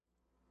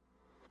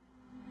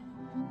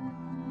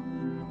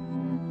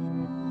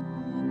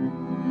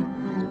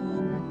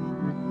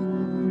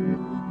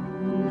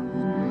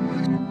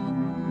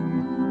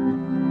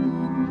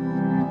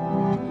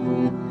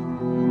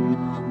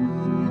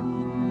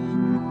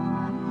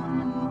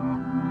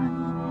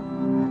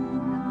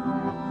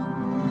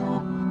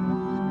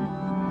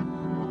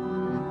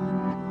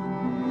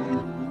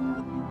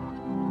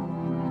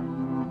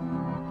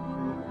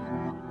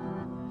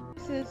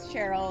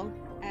Cheryl,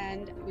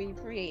 and we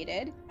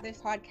created this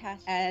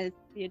podcast as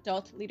the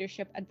Adult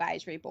Leadership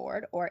Advisory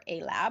Board, or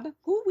ALAB.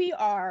 Who we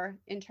are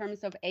in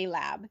terms of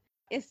ALAB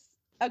is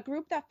a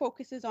group that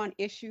focuses on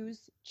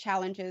issues,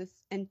 challenges,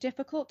 and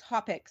difficult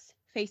topics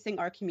facing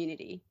our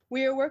community.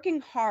 We are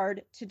working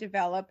hard to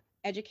develop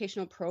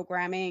educational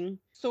programming,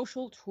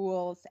 social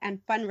tools, and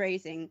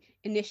fundraising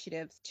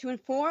initiatives to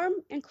inform,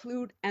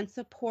 include, and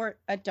support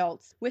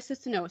adults with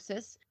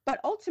cystinosis, but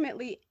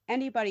ultimately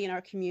anybody in our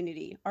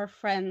community, our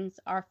friends,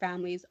 our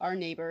families, our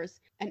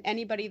neighbors, and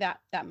anybody that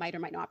might or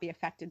might not be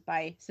affected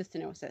by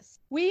cystinosis.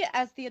 We,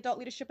 as the Adult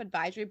Leadership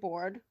Advisory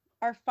Board,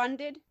 are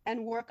funded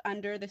and work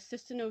under the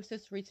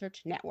Cystinosis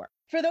Research Network.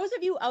 For those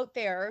of you out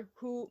there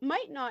who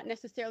might not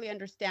necessarily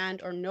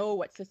understand or know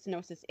what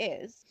cystinosis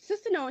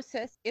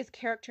is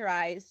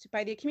characterized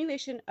by the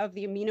accumulation of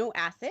the amino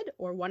acid,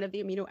 or one of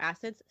the amino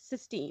acids,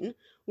 cysteine,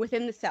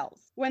 within the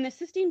cells. When the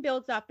cysteine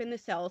builds up in the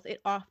cells,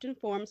 it often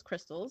forms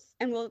crystals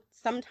and will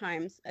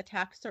sometimes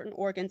attack certain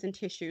organs and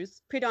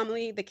tissues,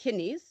 predominantly the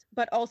kidneys,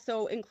 but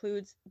also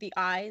includes the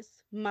eyes,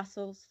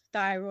 muscles,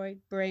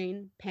 thyroid,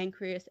 brain,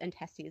 pancreas, and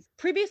testes.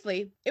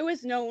 Previously, it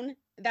was known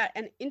that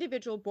an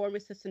individual born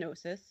with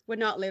cystinosis would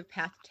not live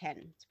past 10.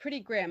 It's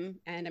pretty grim,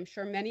 and I'm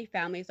sure many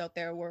families out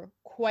there were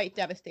quite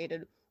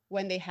devastated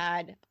when they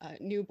had a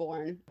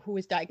newborn who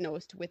was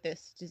diagnosed with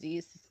this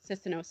disease,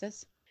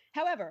 cystinosis.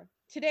 However,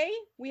 today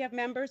we have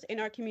members in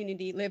our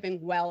community living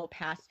well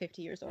past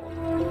 50 years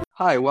old.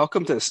 Hi,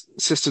 welcome to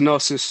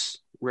Cystinosis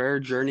Rare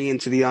Journey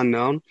into the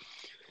Unknown.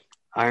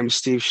 I'm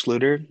Steve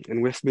Schluter,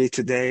 and with me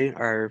today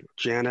are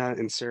Jana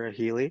and Sarah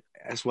Healy,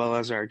 as well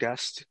as our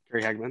guest,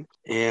 Carrie Hegman,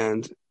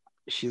 and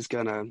she's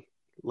going to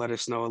let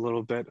us know a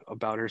little bit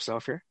about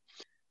herself here.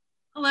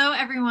 Hello,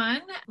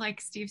 everyone. Like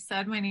Steve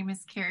said, my name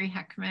is Carrie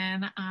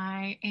Heckman.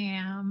 I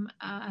am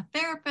a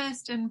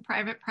therapist in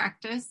private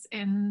practice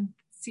in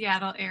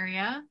Seattle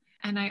area.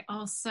 And I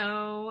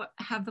also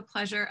have the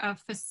pleasure of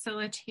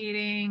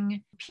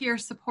facilitating peer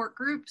support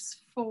groups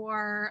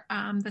for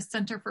the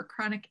Center for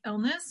Chronic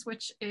Illness,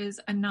 which is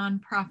a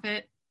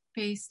nonprofit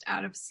based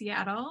out of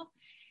Seattle.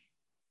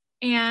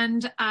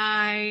 And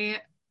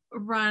I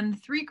run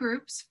 3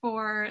 groups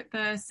for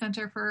the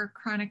Center for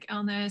Chronic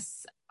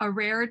Illness, a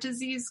rare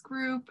disease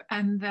group,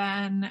 and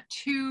then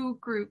 2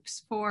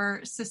 groups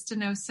for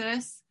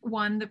cystinosis,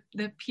 one,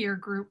 the peer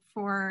group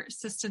for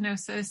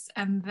cystinosis,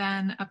 and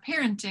then a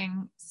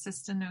parenting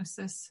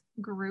cystinosis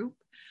group.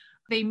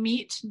 They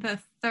meet the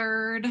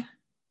 3rd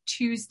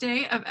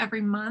Tuesday of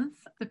every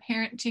month. The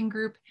parenting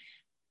group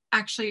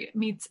actually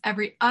meets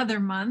every other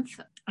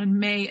month, and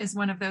May is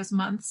one of those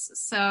months.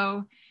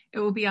 So it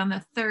will be on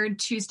the 3rd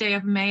Tuesday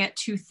of May at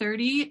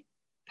 2:30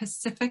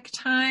 Pacific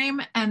time,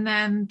 and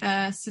then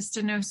the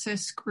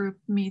cystinosis group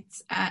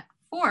meets at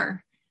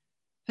 4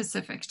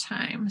 Pacific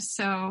time.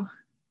 So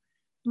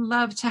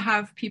love to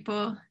have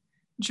people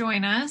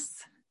join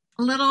us.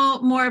 A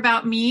little more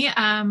about me,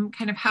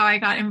 kind of how I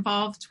got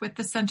involved with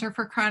the Center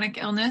for Chronic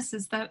Illness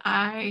is that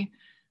I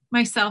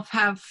myself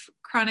have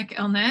chronic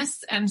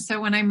illness. And so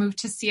when I moved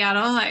to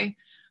Seattle, I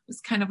was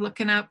kind of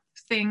looking up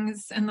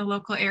things in the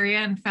local area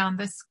and found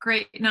this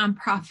great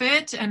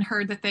nonprofit and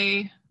heard that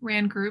they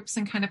ran groups,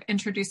 and kind of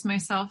introduced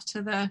myself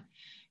to the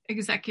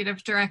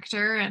executive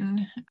director.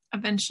 And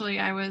eventually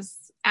I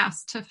was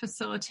asked to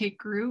facilitate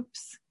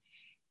groups.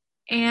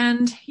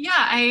 And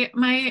yeah,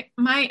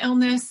 my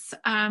illness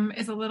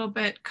is a little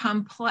bit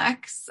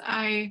complex.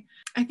 I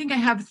think I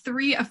have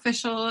 3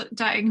 official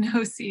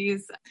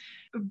diagnoses,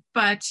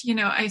 but,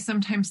 I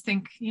sometimes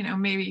think,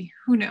 maybe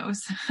who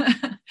knows,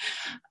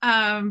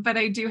 but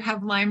I do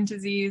have Lyme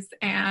disease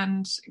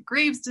and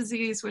Graves'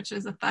 disease, which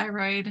is a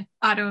thyroid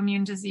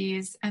autoimmune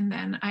disease. And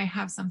then I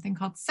have something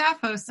called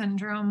Sapho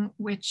syndrome,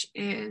 which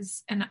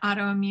is an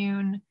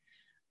autoimmune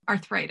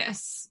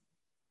arthritis.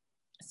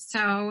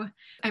 So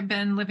I've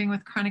been living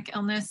with chronic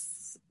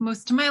illness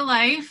most of my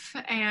life.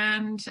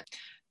 And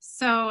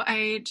so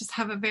I just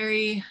have a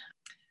very,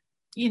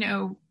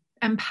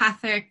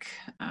 empathic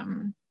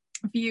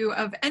view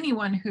of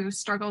anyone who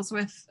struggles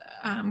with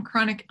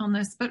chronic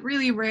illness, but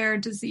really rare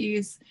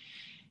disease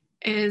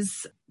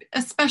is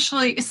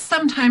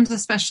sometimes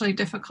especially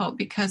difficult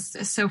because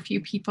there's so few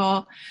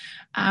people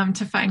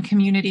to find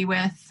community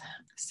with.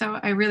 So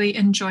I really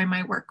enjoy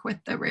my work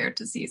with the rare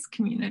disease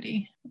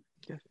community.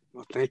 Yeah.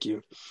 Well, thank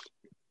you.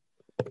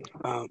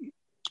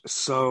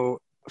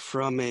 So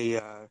from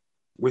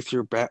with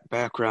your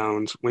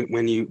background,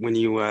 when you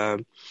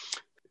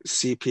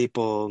see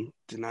people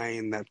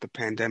denying that the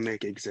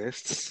pandemic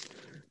exists,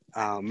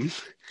 how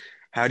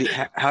do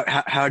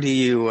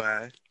you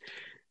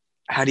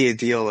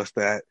deal with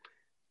that?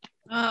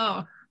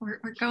 Oh,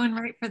 we're going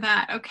right for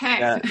that.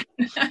 Okay.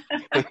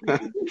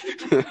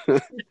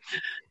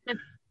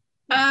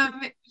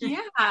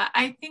 Yeah.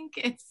 I think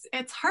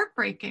it's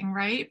heartbreaking,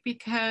 right?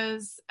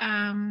 Because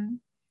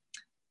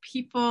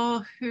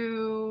people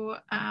who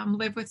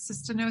live with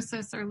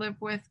cystinosis or live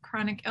with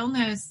chronic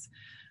illness,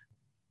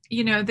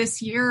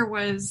 this year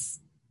was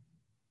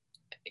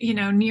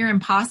near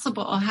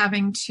impossible,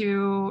 having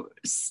to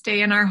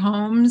stay in our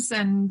homes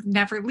and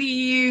never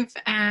leave,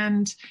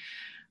 and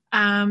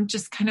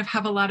just kind of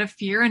have a lot of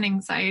fear and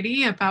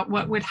anxiety about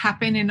what would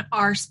happen in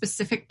our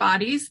specific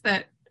bodies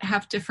that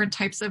have different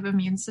types of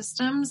immune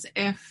systems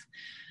if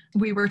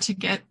we were to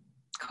get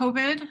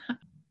COVID.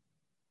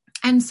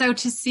 And so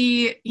to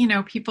see,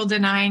 people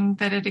denying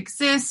that it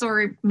exists,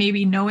 or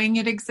maybe knowing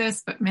it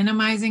exists, but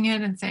minimizing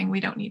it and saying we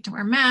don't need to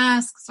wear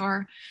masks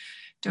or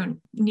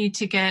don't need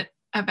to get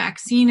a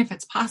vaccine if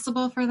it's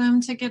possible for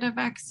them to get a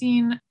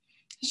vaccine.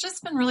 It's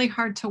just been really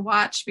hard to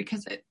watch,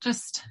 because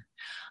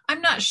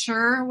I'm not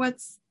sure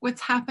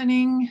what's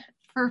happening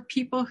for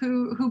people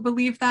who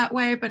believe that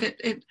way, but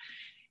it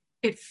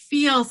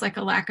feels like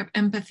a lack of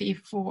empathy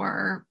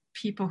for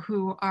people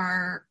who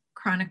are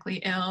chronically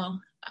ill,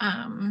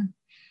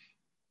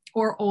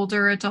 or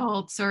older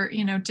adults, or,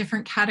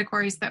 different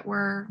categories that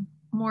were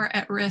more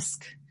at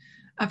risk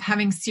of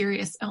having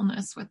serious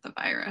illness with the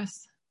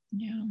virus.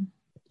 Yeah.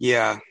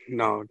 Yeah,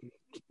 no,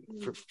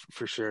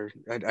 for sure.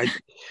 It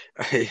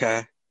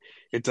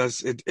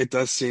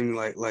does seem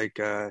like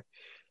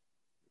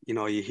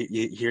you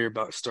hear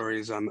about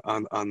stories on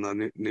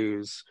the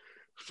news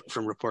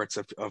from reports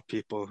of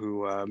people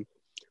who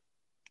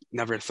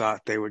never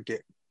thought they would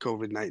get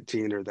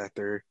COVID-19, or that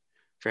their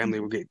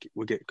family would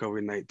get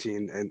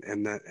COVID-19,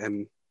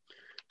 and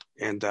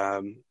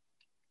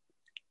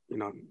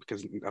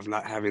because of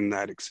not having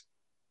that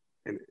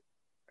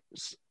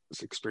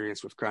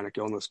experience with chronic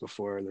illness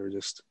before, they're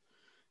just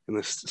in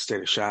this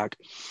state of shock.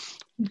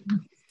 It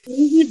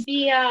would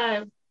be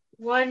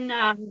one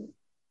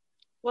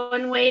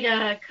way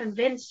to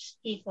convince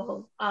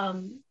people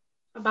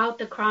about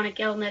the chronic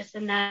illness,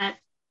 and that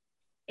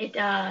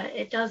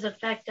it does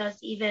affect us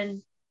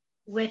even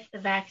with the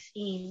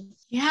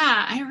vaccines.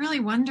 Yeah, I really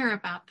wonder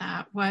about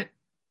that. What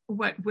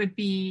would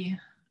be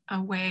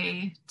a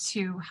way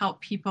to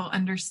help people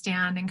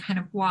understand and kind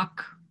of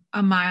walk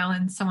a mile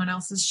in someone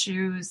else's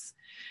shoes?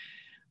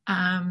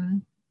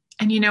 And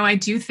I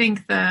do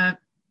think the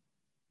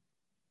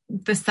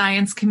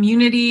science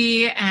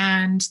community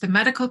and the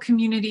medical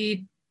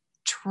community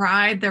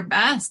tried their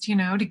best,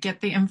 to get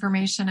the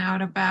information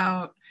out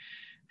about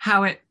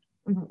how it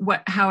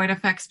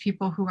affects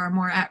people who are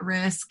more at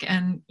risk.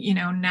 And,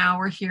 now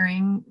we're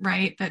hearing,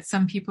 right, that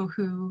some people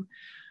who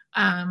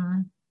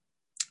are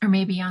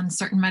maybe on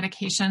certain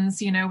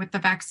medications, with the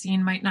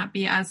vaccine might not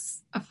be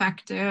as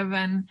effective.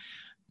 And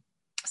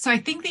so I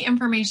think the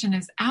information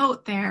is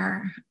out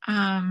there.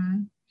 I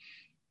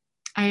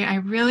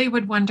really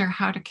would wonder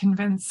how to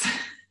convince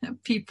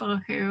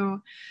people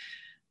who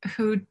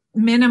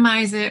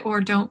minimize it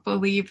or don't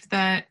believe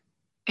that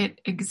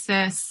it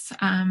exists.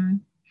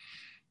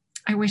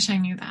 I wish I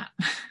knew that.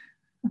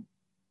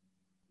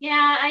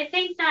 Yeah, I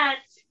think that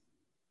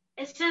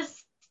it's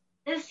just,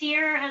 this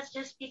year has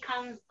just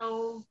become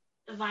so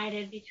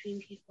divided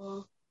between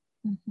people.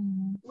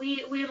 Mm-hmm.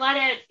 We let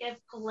it get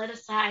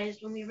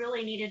politicized when we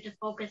really needed to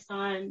focus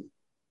on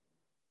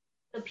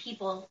the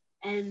people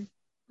and,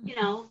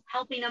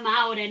 helping them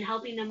out and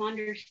helping them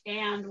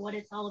understand what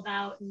it's all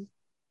about and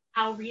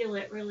how real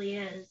it really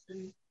is.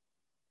 And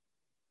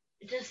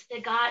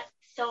it got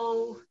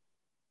so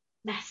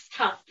messed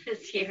up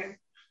this year.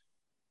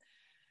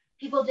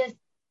 People just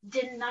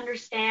didn't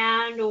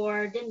understand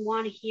or didn't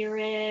want to hear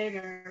it,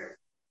 or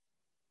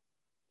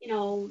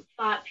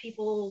thought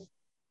people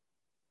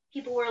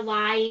were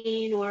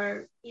lying,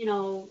 or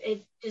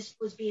it just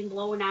was being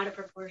blown out of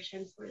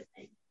proportion, sort of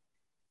thing.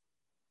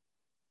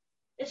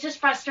 It's just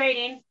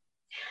frustrating.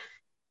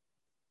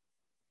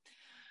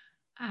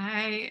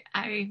 I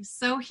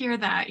so hear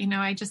that.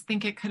 I just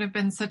think it could have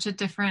been such a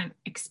different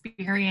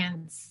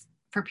experience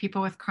for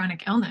people with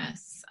chronic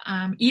illness,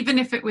 even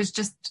if it was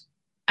just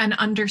an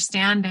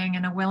understanding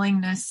and a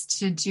willingness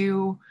to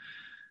do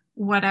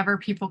whatever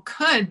people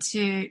could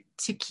to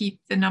keep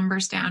the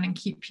numbers down and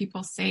keep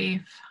people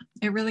safe.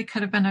 It really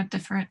could have been a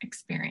different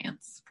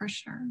experience, for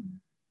sure.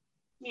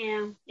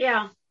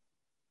 Yeah.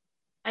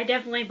 I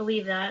definitely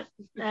believe that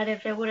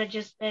if it would have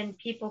just been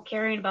people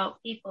caring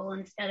about people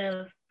instead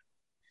of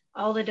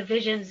all the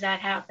divisions that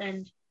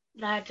happened,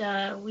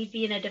 that we'd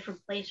be in a different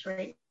place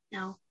right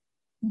now.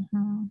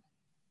 Mm-hmm.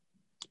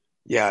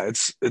 Yeah,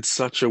 it's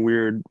such a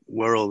weird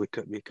world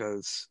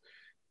because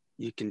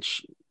you can,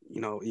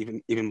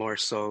 even more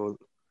so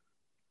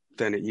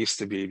than it used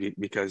to be,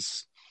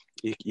 because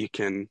you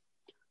can,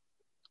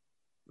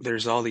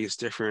 there's all these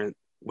different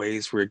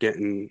ways we're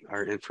getting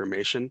our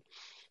information,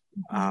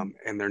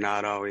 and they're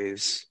not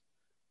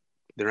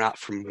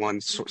from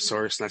one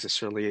source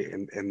necessarily,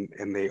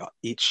 and they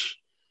each,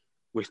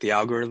 with the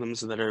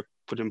algorithms that are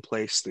put in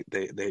place,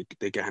 they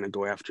kind of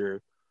go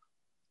after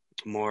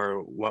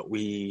more what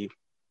we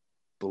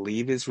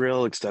believe is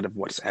real instead of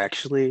what's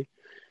actually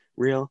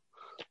real,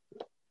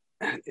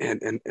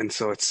 and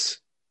so it's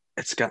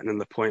gotten to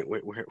the point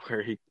where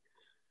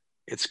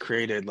it's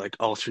created like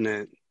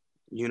alternate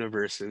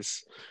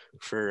universes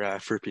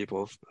for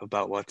people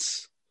about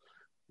what's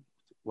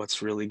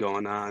really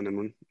going on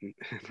and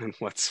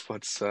what's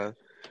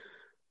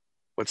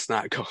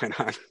not going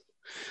on.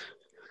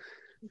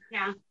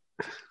 Yeah.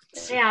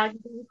 Yeah.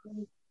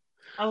 Exactly.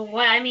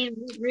 What I mean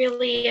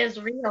really is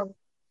real.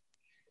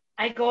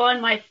 I go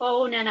on my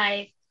phone and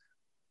I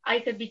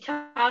could be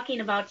talking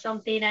about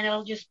something and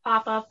it'll just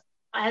pop up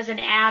as an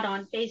ad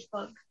on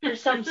Facebook or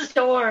some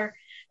store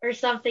or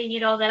something,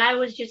 that I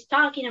was just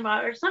talking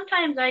about. Or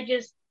sometimes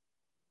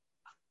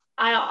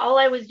all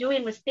I was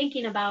doing was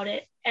thinking about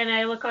it, and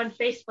I look on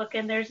Facebook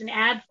and there's an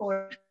ad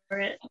for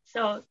it.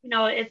 So,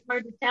 it's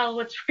hard to tell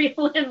what's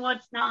real and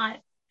what's not.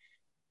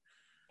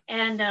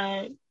 And,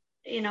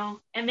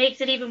 it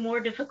makes it even more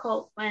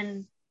difficult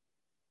when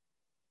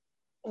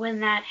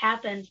that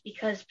happens,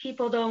 because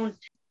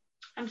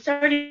I'm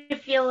starting to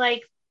feel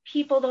like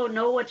people don't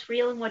know what's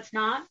real and what's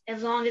not.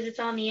 As long as it's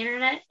on the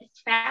internet, it's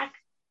fact.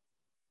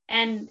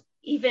 And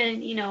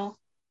even if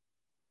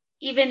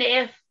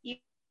you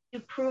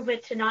prove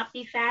it to not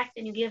be fact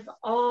and you give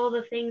all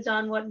the things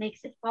on what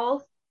makes it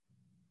false,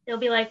 they'll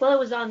be like, well, it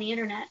was on the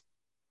internet,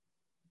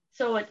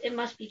 so it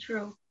must be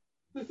true.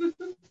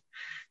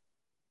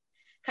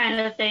 Kind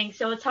of thing.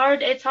 So it's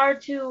hard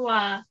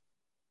to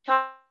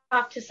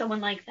talk to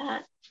someone like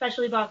that,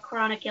 especially about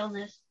chronic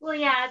illness. Well,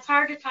 yeah, it's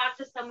hard to talk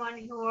to someone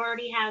who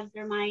already has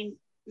their mind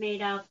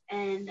made up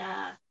and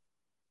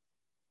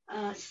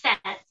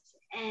set,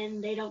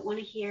 and they don't want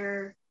to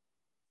hear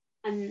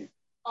an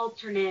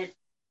alternate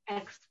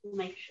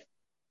explanation.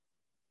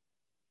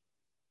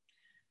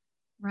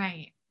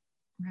 Right.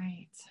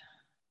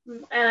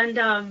 And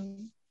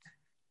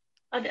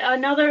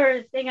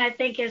another thing I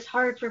think is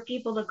hard for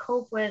people to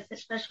cope with,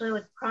 especially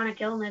with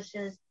chronic illness,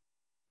 is,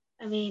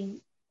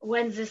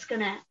 when's this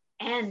going to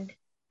end?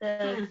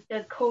 The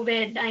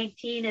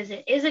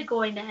COVID-19, is it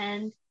going to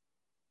end?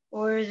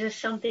 Or is this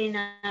something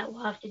that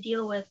we'll have to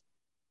deal with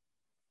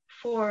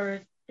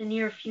for the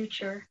near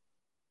future?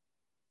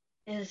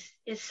 Is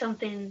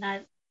something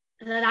that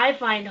I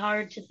find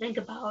hard to think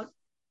about,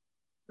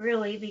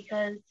 really,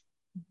 because,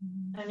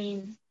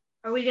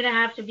 are we going to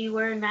have to be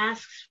wearing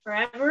masks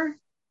forever?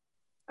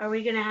 Are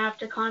we going to have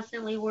to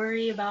constantly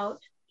worry about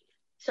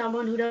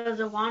someone who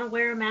doesn't want to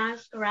wear a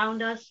mask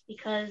around us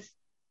because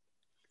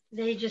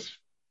they just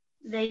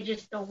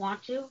don't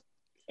want to?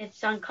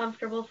 It's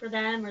uncomfortable for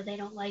them, or they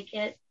don't like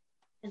it.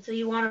 And so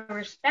you want to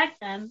respect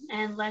them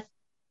and let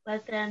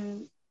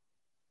them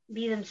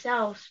be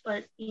themselves,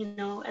 but, at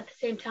the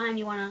same time,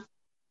 you want to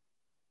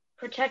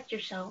protect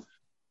yourself.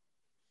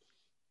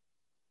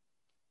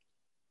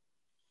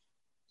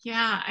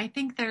 Yeah, I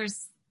think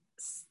there's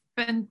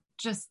been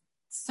just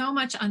so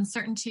much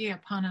uncertainty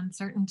upon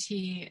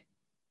uncertainty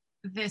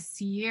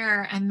this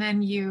year. And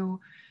then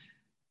you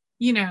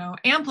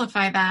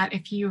amplify that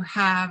if you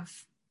have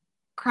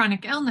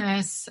chronic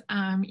illness.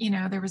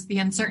 There was the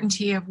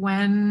uncertainty of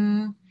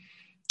when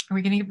are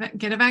we going to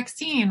get a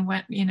vaccine?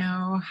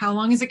 How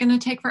long is it going to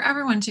take for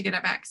everyone to get a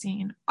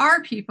vaccine?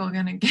 Are people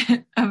going to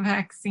get a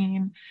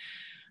vaccine?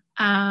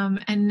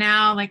 And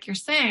now, like you're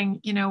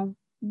saying,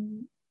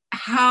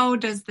 how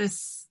does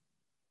this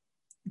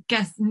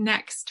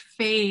next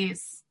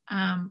phase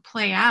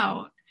play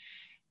out?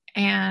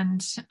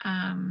 And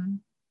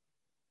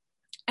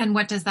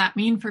what does that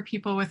mean for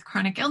people with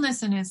chronic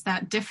illness? And is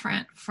that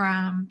different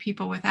from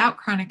people without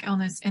chronic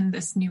illness in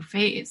this new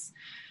phase?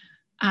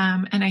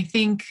 And I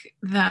think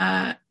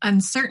the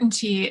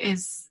uncertainty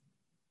is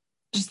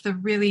just the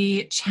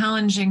really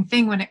challenging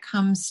thing when it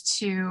comes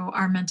to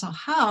our mental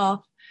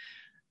health,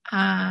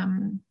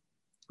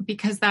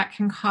 because that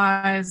can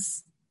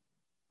cause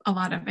a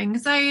lot of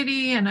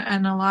anxiety and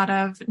a lot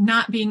of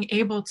not being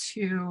able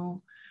to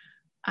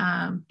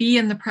be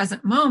in the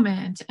present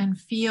moment and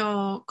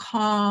feel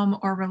calm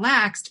or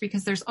relaxed,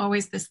 because there's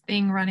always this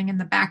thing running in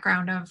the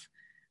background of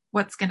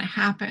what's going to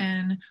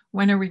happen.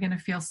 When are we going to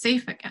feel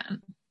safe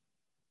again?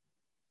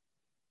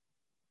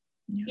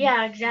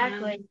 Yeah,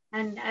 exactly.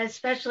 And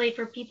especially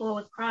for people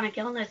with chronic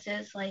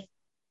illnesses like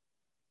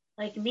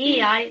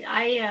me,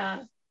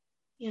 I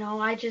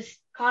just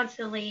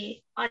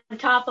constantly, on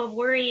top of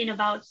worrying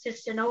about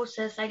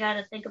cystinosis, I got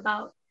to think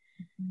about,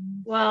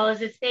 well,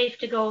 is it safe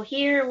to go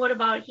here? What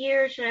about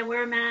here? Should I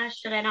wear a mask?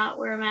 Should I not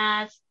wear a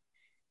mask?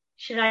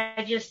 Should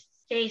I just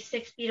stay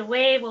 6 feet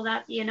away? Will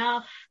that be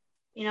enough?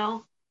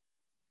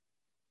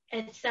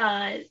 It's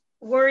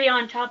worry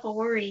on top of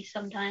worry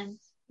sometimes.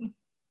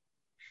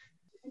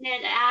 And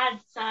it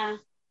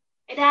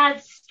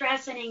adds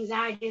stress and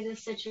anxiety to the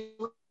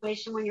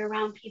situation when you're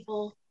around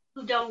people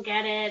who don't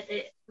get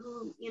it,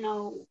 who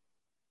will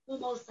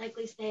most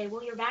likely say,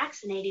 well, you're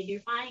vaccinated,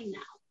 you're fine now.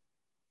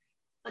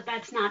 But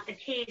that's not the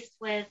case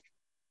with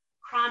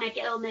chronic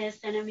illness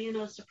and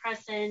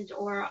immunosuppressant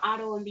or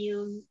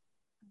autoimmune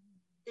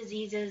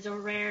diseases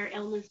or rare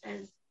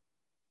illnesses.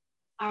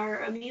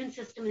 Our immune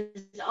system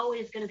is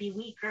always going to be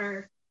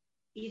weaker,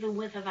 even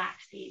with a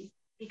vaccine,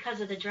 because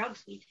of the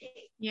drugs we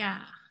take.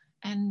 Yeah.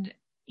 And,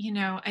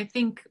 I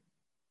think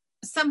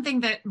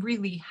something that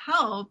really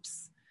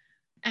helps,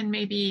 and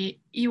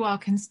maybe you all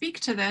can speak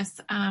to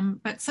this,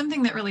 but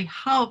something that really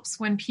helps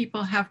when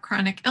people have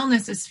chronic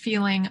illness is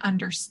feeling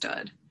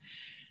understood.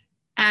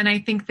 And I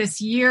think this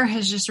year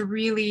has just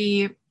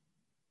really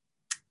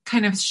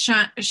kind of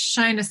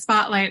shine a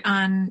spotlight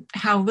on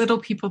how little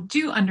people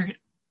do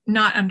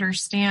not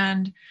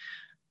understand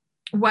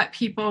what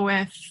people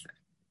with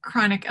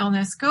chronic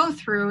illness go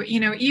through.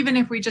 Even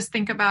if we just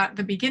think about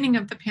the beginning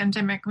of the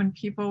pandemic when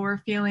people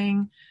were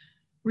feeling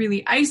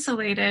really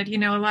isolated,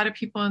 a lot of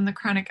people in the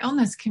chronic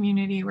illness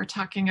community were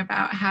talking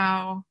about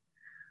how,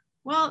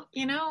 well,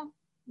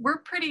 we're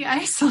pretty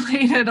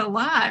isolated a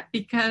lot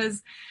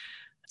because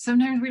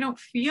sometimes we don't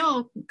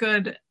feel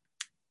good.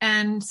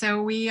 And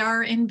so we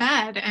are in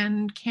bed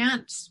and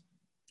can't,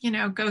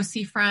 go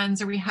see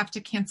friends, or we have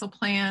to cancel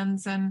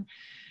plans. And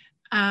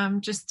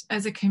just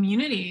as a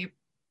community,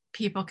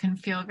 people can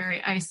feel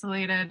very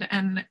isolated.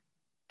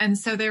 And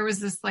so there was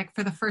this, like,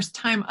 for the first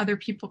time, other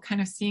people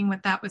kind of seeing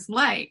what that was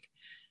like.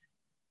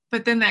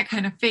 But then that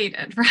kind of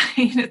faded,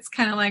 right? It's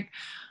kind of like,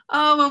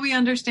 oh, well, we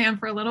understand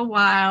for a little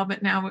while,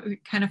 but now we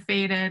kind of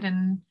faded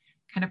and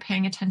kind of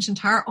paying attention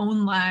to our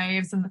own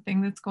lives and the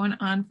thing that's going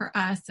on for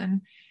us.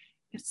 And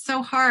it's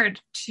so hard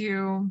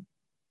to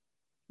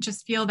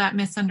just feel that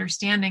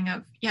misunderstanding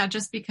of, yeah,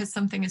 just because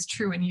something is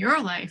true in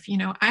your life,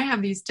 I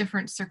have these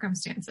different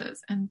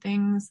circumstances and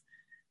things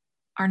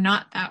are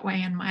not that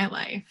way in my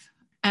life.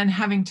 And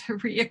having to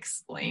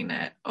re-explain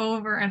it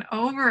over and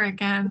over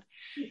again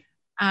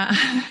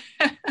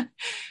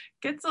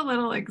gets a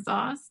little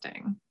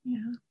exhausting.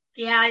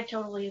 Yeah, I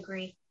totally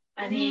agree.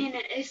 I mean,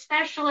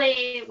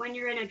 especially when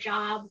you're in a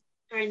job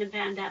during the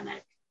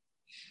pandemic,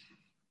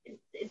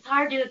 it's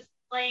hard to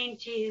explain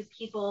to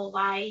people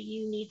why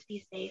you need to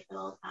be safe at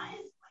all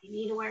times, why you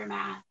need to wear a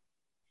mask,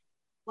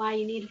 why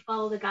you need to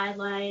follow the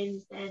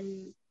guidelines,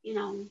 and,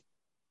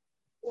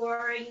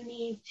 or you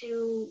need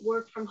to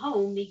work from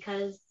home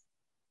because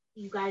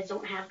you guys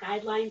don't have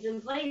guidelines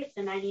in place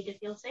and I need to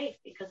feel safe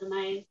because of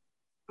my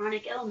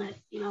chronic illness.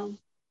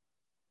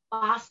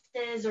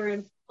 Bosses or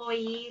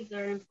employees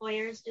or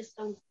employers just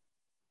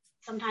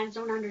sometimes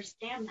don't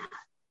understand that.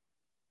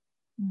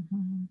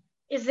 Mm-hmm.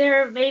 Is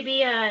there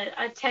maybe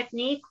a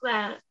technique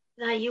that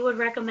you would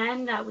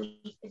recommend that we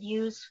could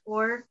use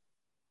for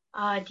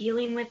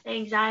dealing with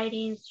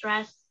anxiety and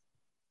stress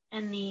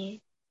and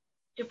the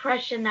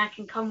depression that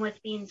can come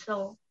with being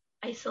so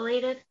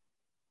isolated?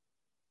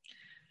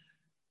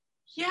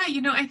 Yeah,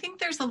 I think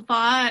there's a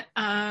lot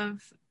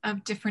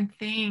of different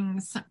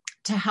things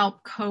to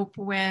help cope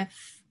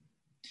with,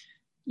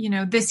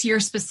 this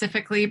year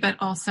specifically, but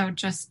also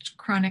just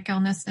chronic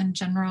illness in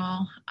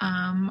general,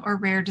 or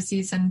rare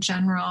disease in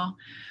general.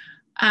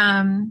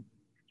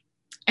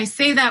 I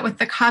say that with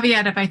the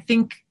caveat of, I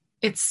think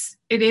it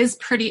is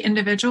pretty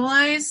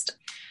individualized.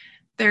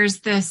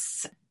 There's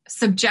this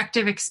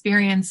subjective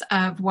experience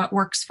of what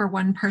works for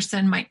one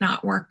person might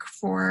not work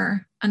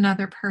for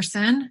another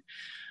person.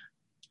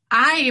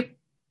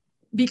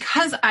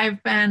 Because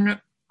I've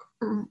been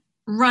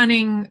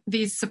running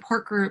these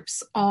support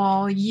groups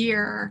all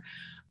year,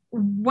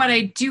 what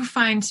I do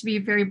find to be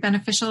very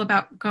beneficial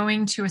about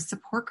going to a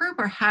support group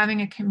or having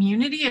a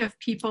community of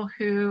people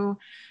who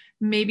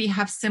maybe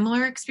have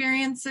similar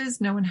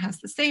experiences. No one has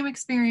the same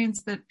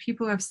experience, but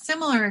people who have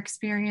similar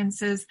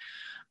experiences,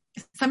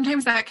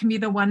 sometimes that can be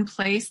the one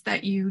place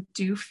that you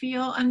do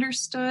feel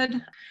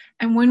understood.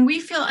 And when we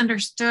feel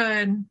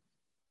understood,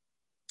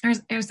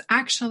 there's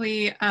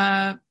actually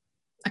a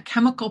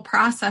chemical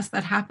process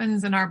that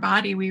happens in our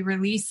body. We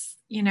release,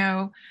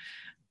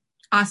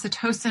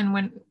 oxytocin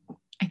when,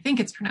 I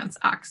think it's pronounced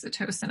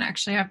oxytocin.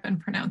 Actually, I've been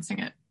pronouncing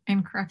it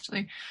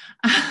incorrectly.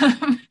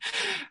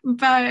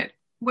 But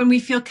when we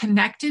feel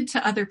connected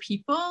to other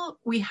people,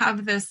 we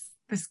have this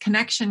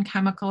connection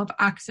chemical of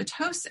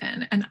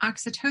oxytocin, and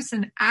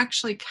oxytocin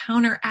actually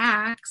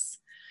counteracts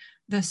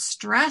the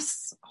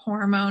stress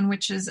hormone,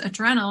 which is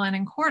adrenaline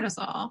and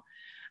cortisol.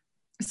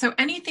 So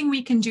anything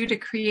we can do to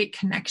create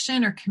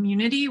connection or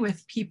community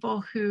with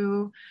people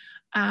who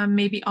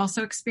maybe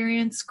also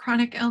experience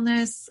chronic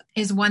illness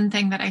is one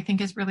thing that I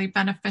think is really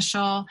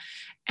beneficial.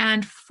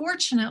 And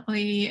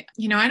fortunately,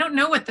 I don't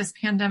know what this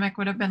pandemic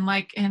would have been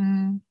like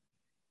in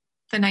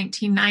the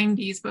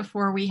 1990s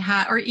before we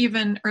had, or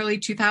even early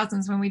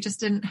 2000s when we just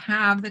didn't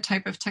have the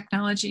type of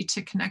technology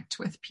to connect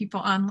with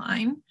people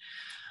online.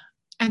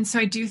 And so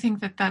I do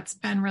think that that's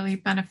been really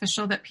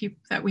beneficial,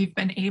 that we've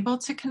been able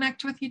to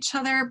connect with each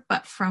other,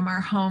 but from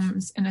our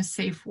homes in a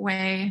safe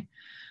way.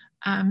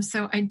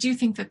 So I do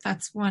think that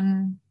that's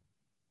one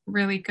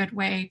really good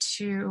way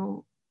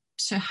to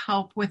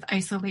help with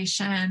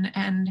isolation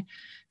and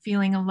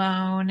feeling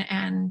alone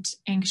and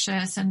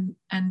anxious and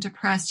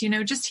depressed.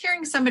 Just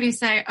hearing somebody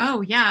say,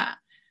 oh yeah,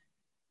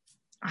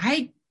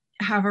 I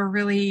have a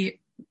really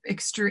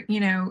extreme,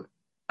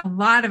 a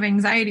lot of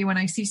anxiety when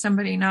I see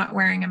somebody not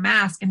wearing a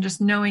mask, and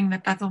just knowing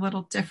that that's a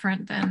little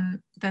different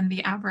than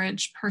the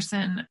average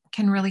person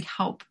can really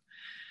help.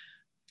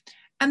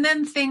 And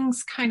then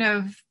things kind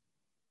of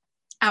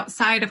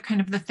outside of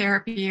kind of the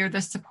therapy or the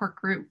support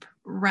group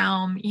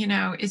realm,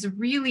 is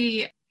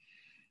really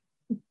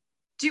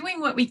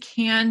doing what we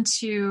can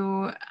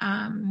to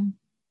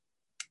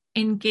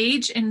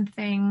engage in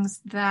things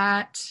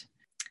that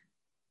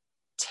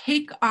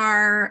take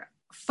our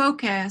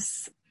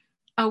focus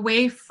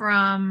away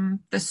from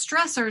the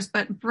stressors,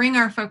 but bring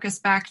our focus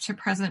back to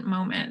present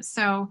moment.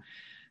 So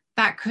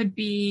that could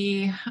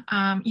be,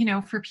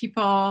 for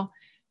people,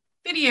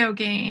 video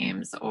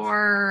games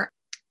or,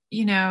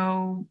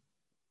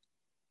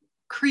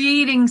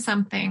 creating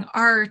something,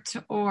 art,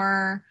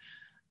 or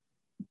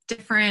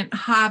different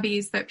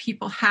hobbies that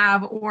people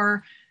have,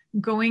 or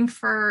going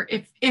for,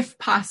 if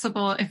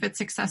possible, if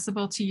it's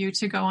accessible to you,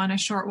 to go on a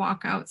short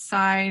walk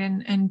outside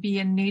and be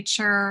in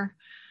nature.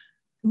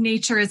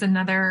 Nature is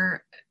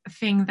another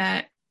thing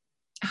that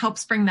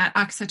helps bring that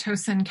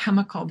oxytocin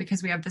chemical,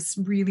 because we have this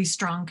really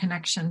strong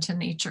connection to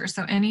nature.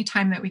 So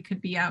anytime that we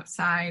could be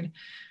outside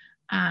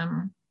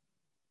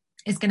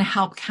is going to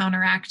help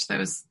counteract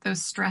those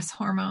stress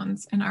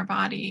hormones in our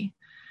body.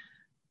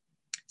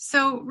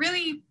 So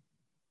really,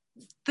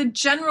 the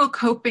general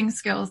coping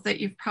skills that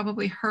you've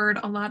probably heard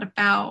a lot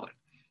about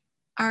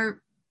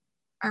are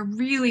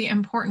really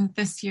important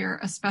this year,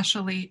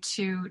 especially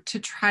to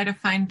try to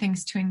find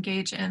things to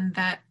engage in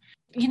that,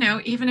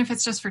 even if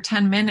it's just for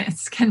 10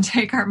 minutes, can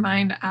take our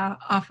mind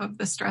off of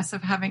the stress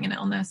of having an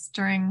illness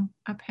during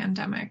a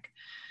pandemic,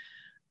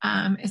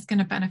 is going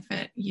to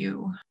benefit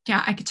you.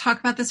 Yeah, I could talk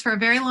about this for a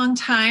very long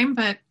time,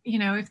 but,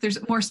 if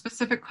there's more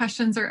specific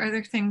questions or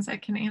other things I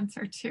can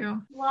answer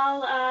too.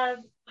 Well,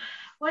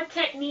 what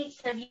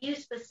techniques have you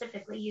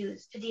specifically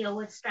used to deal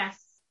with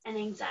stress and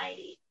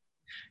anxiety?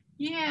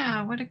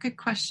 Yeah, what a good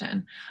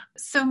question.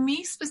 So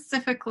me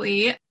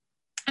specifically,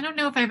 I don't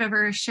know if I've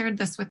ever shared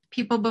this with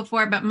people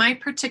before, but my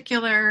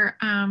particular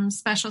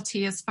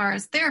specialty as far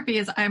as therapy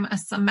is I'm a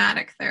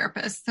somatic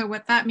therapist. So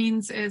what that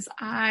means is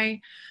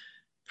I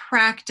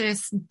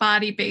practice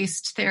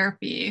body-based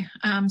therapy.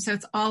 So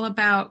it's all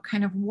about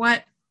kind of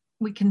what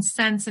we can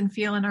sense and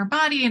feel in our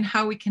body and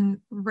how we can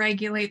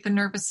regulate the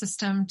nervous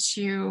system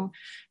to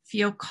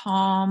feel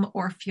calm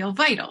or feel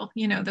vital,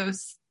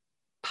 those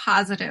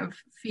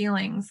positive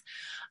feelings.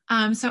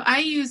 So I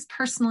use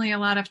personally a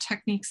lot of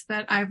techniques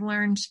that I've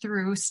learned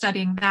through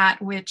studying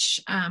that,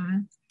 which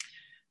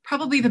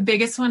probably the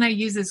biggest one I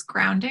use is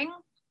grounding.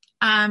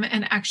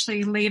 And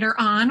actually later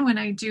on when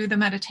I do the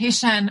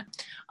meditation,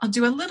 I'll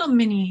do a little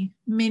mini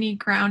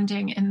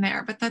grounding in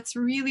there, but that's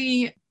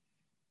really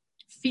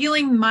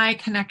feeling my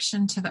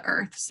connection to the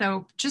earth.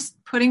 So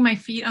just putting my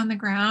feet on the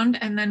ground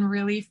and then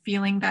really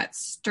feeling that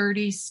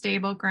sturdy,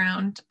 stable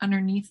ground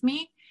underneath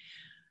me.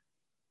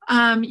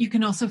 You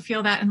can also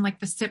feel that in like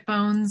the sit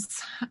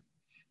bones,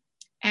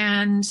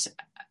 and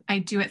I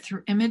do it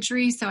through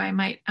imagery. So I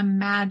might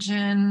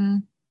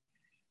imagine,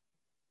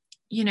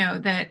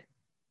 that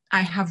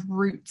I have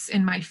roots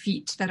in my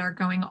feet that are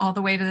going all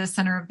the way to the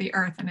center of the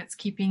earth and it's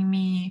keeping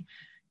me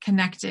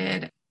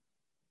connected.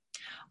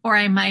 Or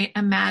I might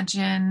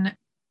imagine,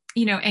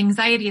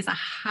 anxiety is a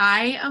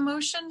high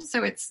emotion.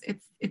 So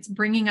it's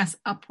bringing us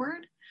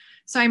upward.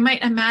 So I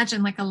might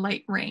imagine like a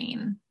light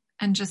rain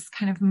and just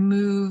kind of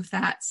move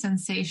that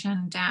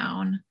sensation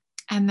down.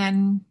 And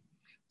then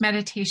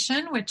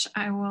meditation, which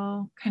I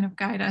will kind of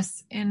guide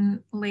us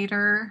in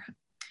later,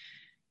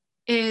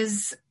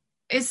 is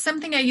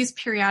something I use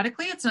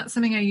periodically. It's not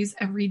something I use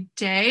every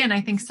day. And I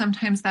think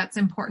sometimes that's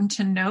important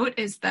to note,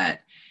 is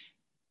that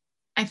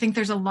I think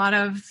there's a lot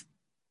of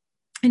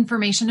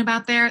information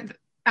out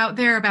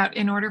there about,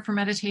 in order for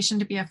meditation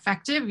to be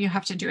effective, you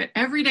have to do it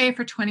every day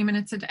for 20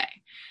 minutes a day.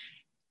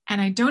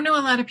 And I don't know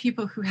a lot of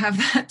people who have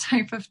that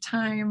type of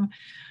time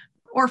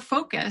or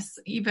focus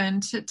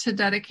even to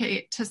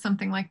dedicate to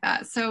something like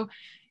that. So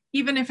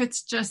even if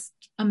it's just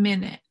a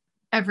minute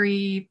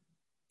every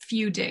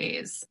few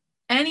days,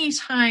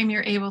 anytime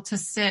you're able to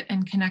sit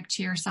and connect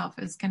to yourself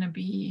is going to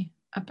be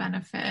a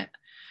benefit.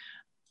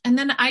 And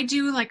then I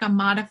do like a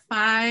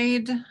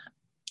modified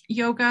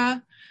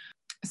yoga.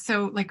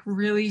 So like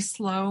really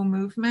slow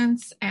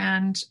movements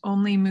and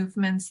only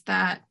movements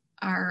that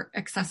are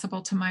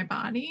accessible to my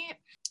body.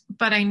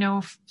 But I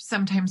know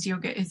sometimes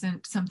yoga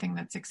isn't something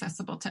that's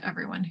accessible to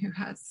everyone who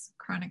has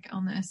chronic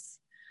illness.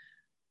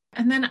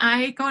 And then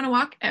I go on a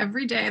walk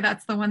every day.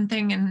 That's the one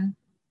thing. And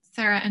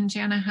Sarah and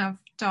Jana have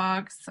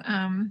dogs,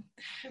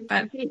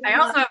 but I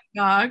also have a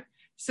dog.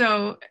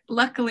 So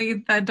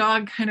luckily the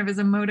dog kind of is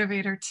a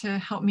motivator to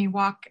help me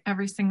walk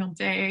every single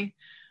day,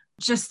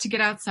 just to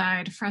get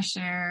outside, fresh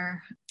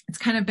air. It's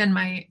kind of been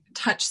my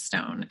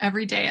touchstone.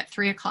 Every day at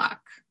 3:00,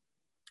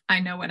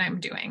 I know what I'm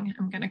doing.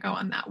 I'm going to go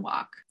on that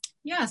walk.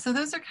 Yeah, so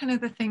those are kind of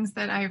the things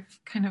that I've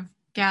kind of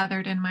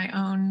gathered in my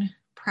own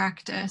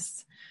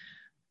practice.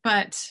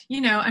 But,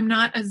 I'm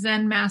not a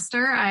Zen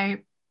master.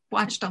 I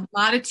watched a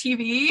lot of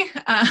TV.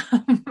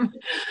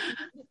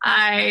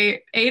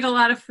 I ate a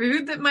lot of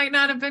food that might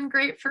not have been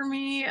great for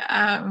me,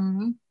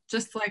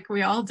 just like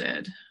we all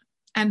did.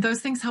 And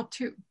those things help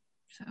too.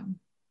 So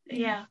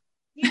yeah.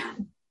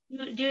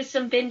 Do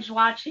some binge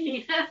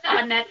watching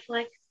on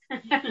Netflix.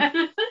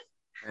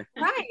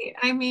 Right.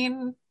 I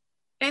mean,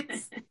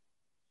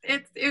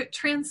 it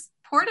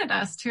transported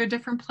us to a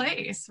different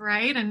place,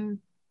 right? And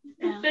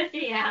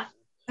yeah,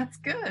 that's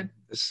good.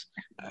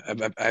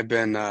 I've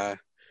been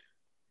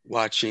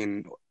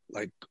watching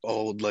like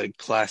old, like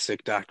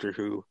classic Doctor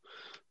Who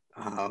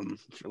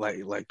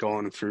like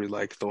going through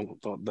like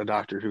the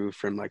Doctor Who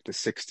from like the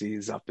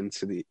 60s up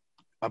into the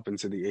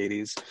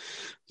 80s,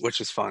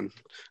 which is fun.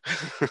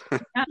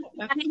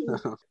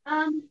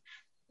 Um,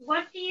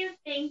 what do you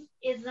think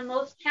is the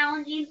most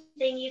challenging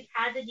thing you've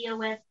had to deal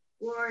with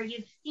or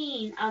you've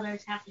seen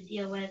others have to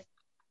deal with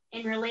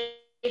in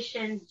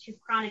relation to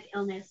chronic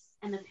illness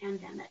and the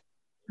pandemic?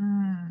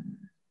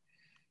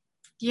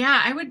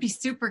 Yeah, I would be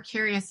super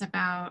curious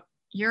about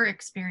your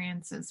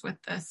experiences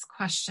with this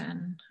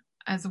question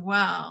as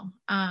well.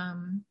 I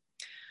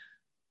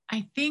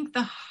think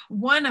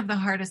one of the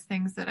hardest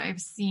things that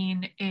I've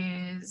seen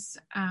is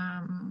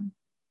kind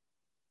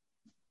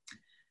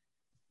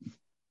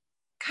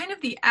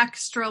of the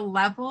extra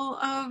level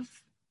of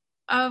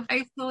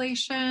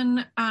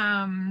isolation.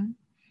 I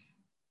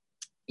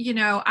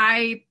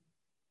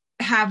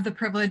have the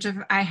privilege of,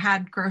 I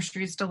had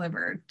groceries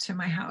delivered to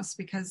my house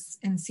because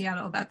in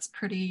Seattle that's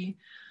pretty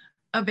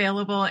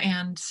available,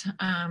 and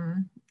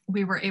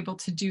we were able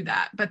to do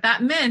that. But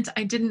that meant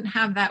I didn't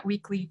have that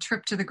weekly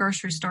trip to the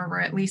grocery store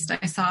where at least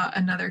I saw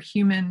another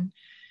human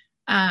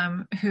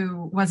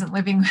who wasn't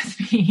living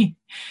with me.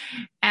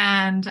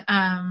 And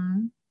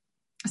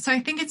so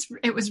I think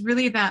it was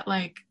really that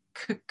like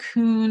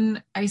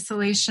cocoon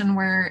isolation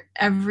where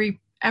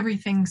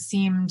everything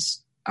seemed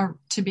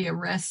to be a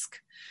risk.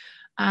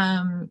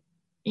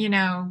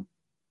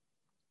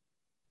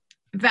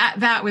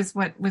 That was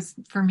what was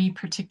for me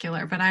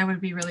particular, but I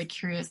would be really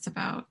curious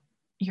about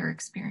your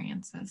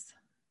experiences.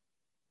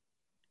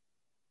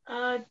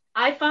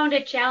 I found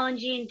it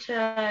challenging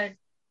to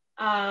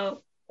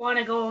want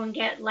to go and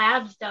get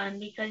labs done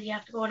because you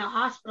have to go in a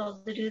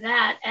hospital to do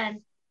that.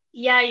 And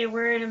yeah, you're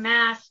wearing a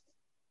mask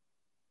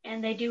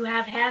and they do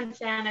have hand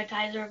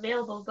sanitizer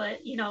available, but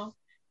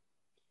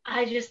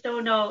I just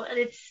don't know.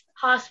 It's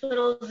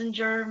hospitals and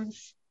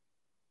germs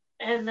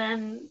and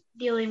then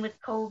dealing with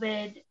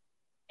COVID.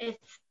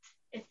 It's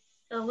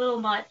a little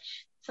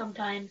much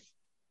sometimes.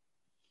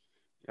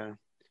 Yeah.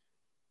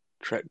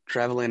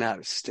 Traveling out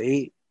of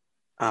state,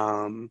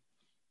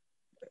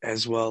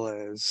 as well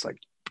as like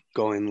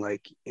going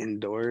like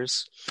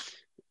indoors,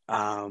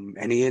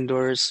 any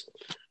indoors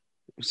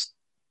was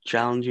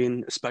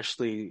challenging,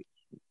 especially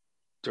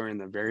during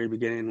the very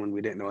beginning when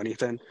we didn't know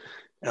anything.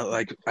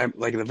 Like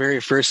the very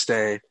first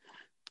day,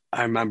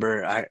 I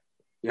remember I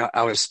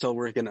was still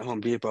working at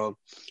Home Depot,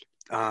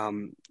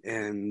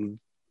 and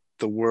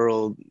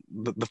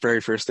the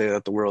very first day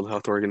that the World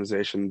Health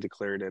Organization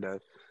declared it a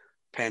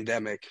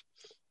pandemic,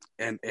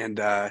 and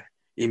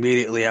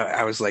immediately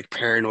I was like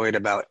paranoid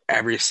about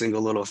every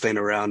single little thing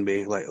around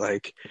me.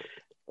 Like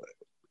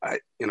I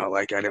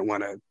didn't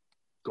want to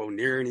go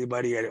near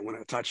anybody. I didn't want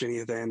to touch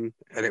anything.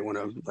 I didn't want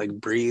to like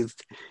breathe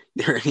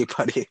near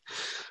anybody.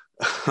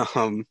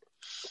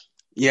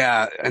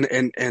 Yeah,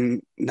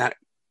 and not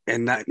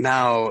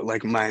now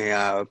like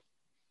my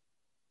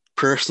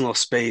personal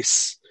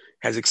space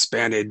has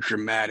expanded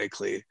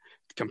dramatically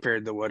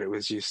compared to what it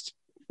used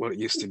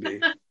to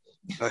be.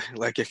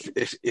 Like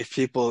if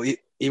people,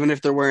 even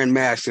if they're wearing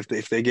masks,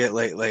 if they get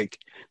like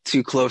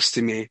too close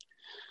to me,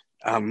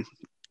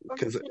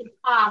 because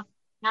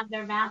have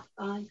their mask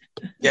on.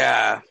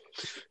 Yeah,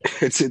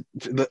 it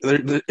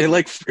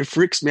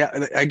freaks me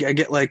out. I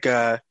get like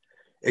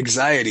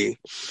anxiety.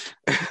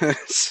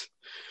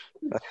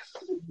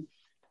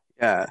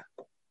 Yeah.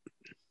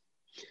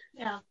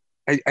 Yeah.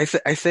 I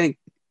think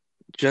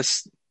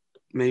just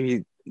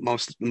maybe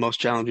most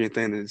challenging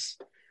thing is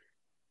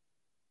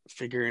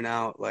figuring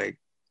out like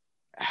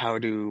how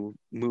to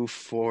move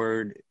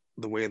forward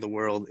the way the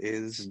world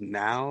is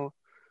now,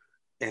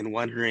 and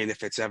wondering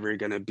if it's ever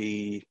going to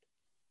be,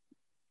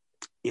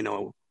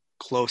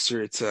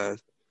 closer to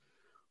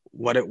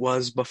what it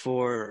was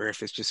before, or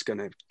if it's just going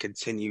to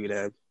continue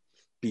to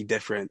be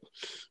different.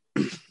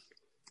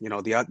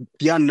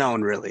 The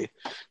unknown really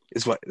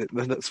is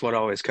that's what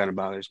always kind of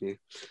bothers me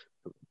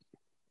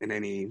in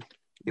any,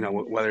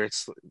 whether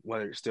it's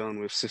dealing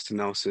with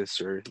cystinosis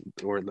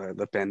or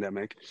the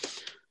pandemic,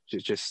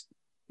 just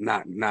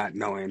not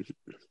knowing.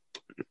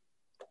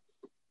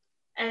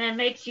 And it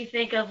makes you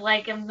think of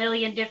like a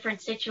million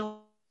different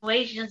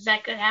situations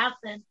that could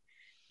happen.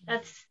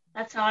 That's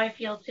how I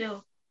feel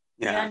too.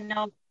 Yeah.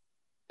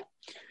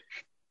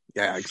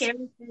 Yeah.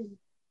 Scary thing.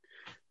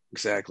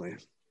 Exactly.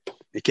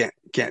 You can't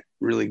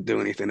really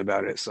do anything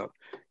about it. So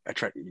I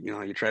try,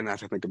 you try not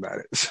to think about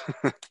it.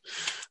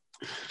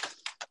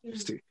 You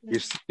just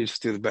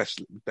do the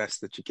best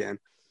that you can.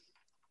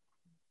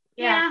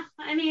 Yeah.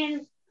 I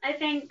mean, I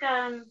think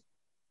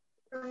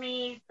for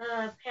me,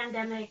 the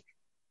pandemic,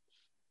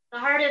 the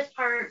hardest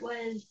part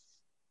was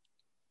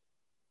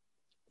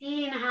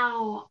seeing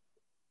how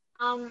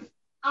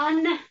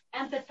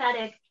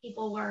unempathetic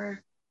people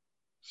were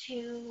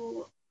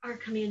to our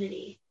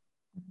community.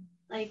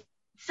 Like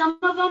some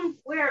of them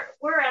were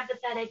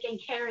empathetic and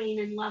caring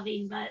and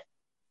loving, but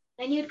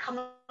then you'd come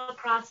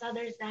across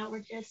others that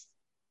were just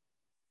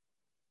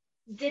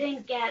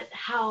didn't get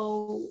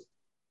how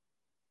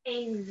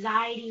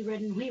anxiety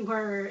ridden we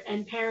were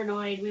and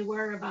paranoid we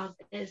were about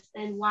this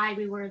and why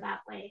we were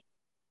that way.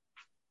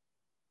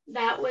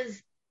 that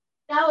was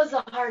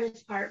the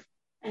hardest part.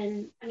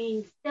 And I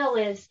mean, still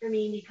is for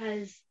me,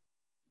 because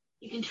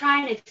you can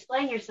try and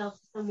explain yourself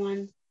to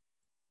someone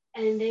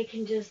and they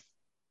can just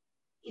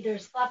either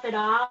slough it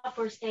off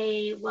or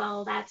say,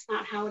 well, that's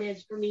not how it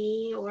is for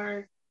me.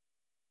 Or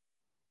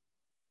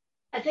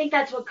I think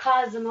that's what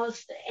caused the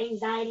most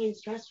anxiety and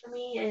stress for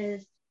me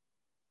is,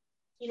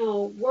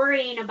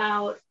 worrying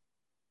about,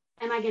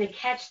 am I going to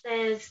catch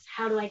this?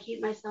 How do I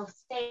keep myself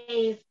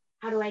safe?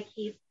 How do I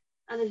keep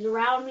others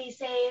around me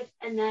safe?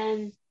 And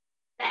then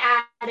the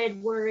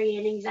added worry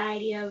and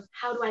anxiety of,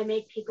 how do I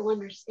make people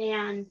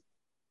understand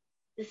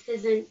this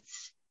isn't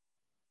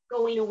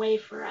going away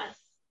for us?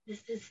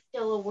 This is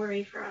still a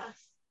worry for us.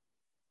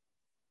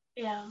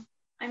 Yeah.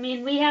 I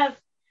mean,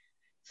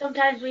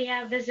 sometimes we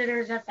have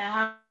visitors at the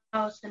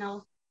house, and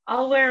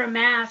I'll wear a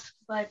mask,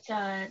 but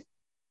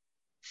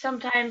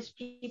sometimes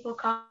people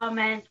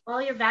comment,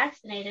 well, you're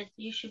vaccinated, so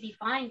you should be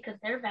fine because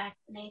they're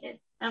vaccinated.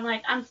 And I'm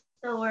like, I'm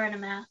still wearing a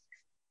mask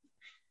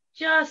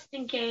just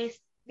in case,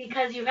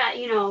 because you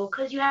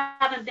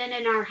haven't been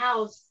in our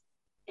house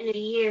in a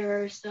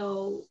year,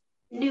 so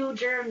new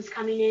germs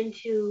coming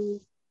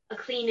into a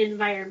clean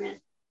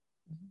environment.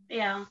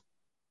 Yeah.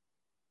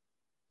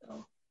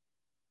 So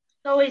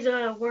it's always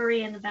a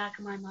worry in the back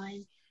of my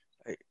mind.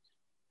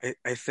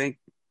 I think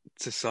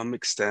to some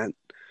extent,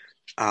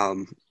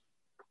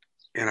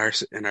 in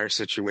our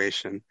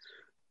situation,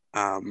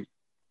 having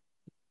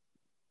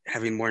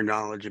more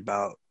knowledge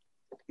about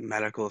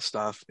medical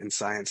stuff and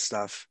science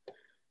stuff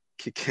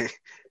can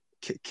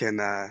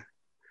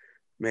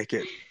make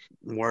it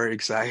more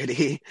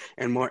anxiety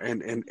and more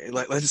and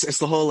like it's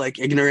the whole like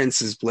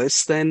ignorance is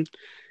bliss thing,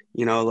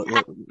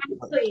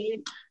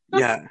 Exactly.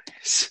 yeah.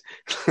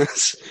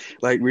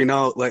 Like we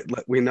know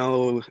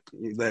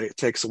that it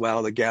takes a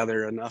while to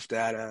gather enough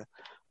data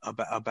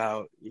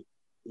about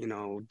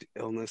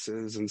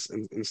illnesses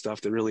and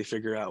stuff to really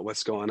figure out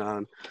what's going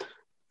on,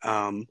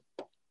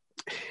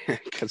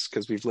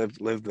 because we've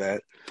lived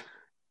that.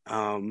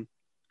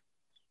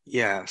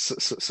 Yeah,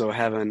 so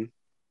having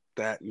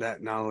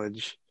that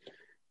knowledge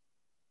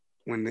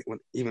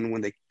even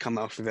when they come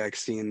out for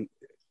vaccine,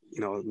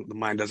 the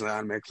mind doesn't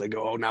automatically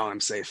go, oh, now I'm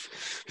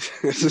safe.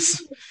 It's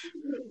just,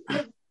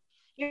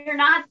 You're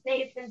not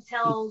safe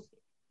until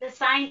the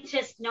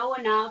scientists know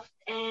enough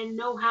and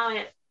know how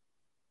it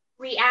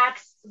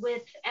reacts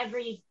with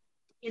every,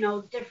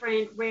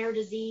 different rare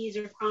disease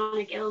or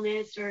chronic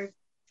illness or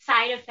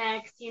side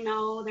effects.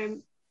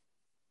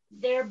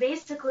 They're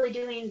basically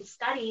doing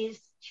studies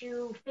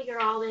to figure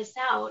all this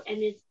out,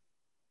 and it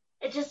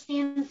just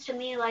seems to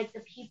me like the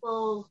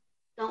people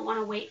don't want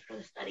to wait for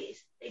the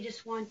studies. They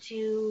just want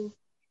to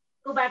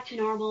go back to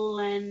normal,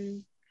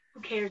 and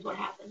who cares what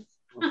happens.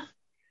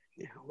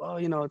 yeah, well,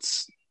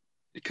 it's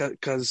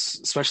because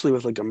especially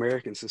with like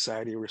American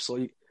society,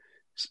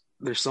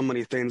 there's so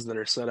many things that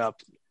are set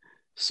up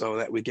so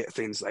that we get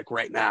things like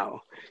right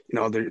now.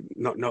 There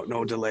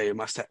no delay.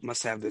 Must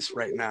have this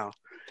right now,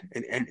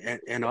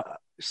 and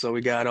so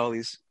we got all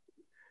these.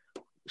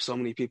 So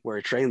many people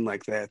are trained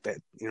like that they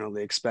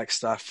expect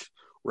stuff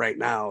right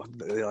now.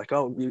 They're like,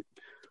 oh,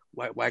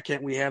 why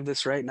can't we have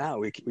this right now?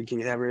 We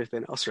can have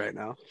everything else right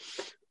now.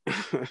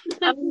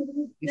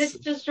 This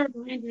just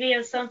reminds me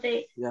of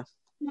something. Yeah.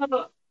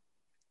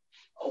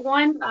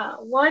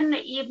 One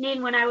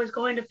evening when I was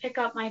going to pick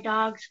up my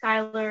dog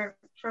Skylar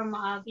from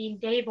being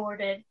day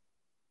boarded,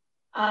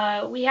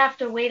 we have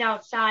to wait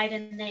outside,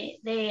 and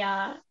they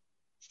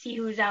see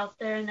who's out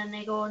there, and then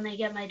they go and they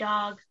get my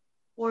dog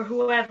or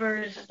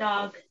whoever's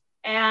dog.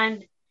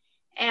 And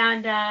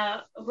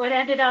what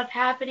ended up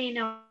happening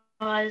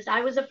was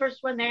I was the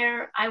first one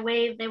there. I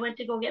waved. They went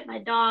to go get my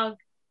dog,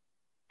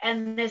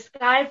 and this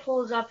guy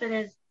pulls up in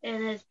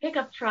his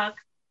pickup truck,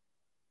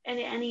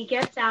 and he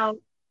gets out,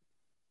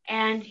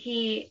 and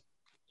he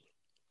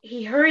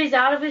hurries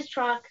out of his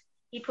truck.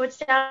 He puts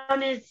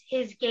down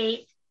his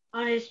gate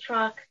on his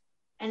truck,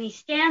 and he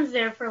stands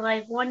there for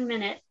like 1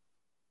 minute.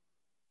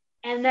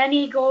 And then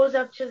he goes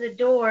up to the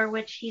door,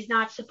 which he's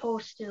not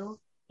supposed to.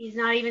 He's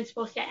not even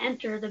supposed to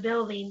enter the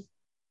building.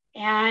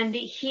 And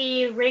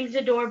he rings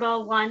the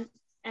doorbell once,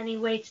 and he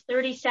waits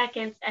 30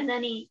 seconds, and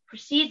then he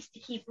proceeds to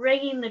keep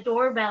ringing the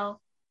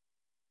doorbell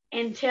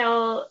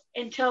until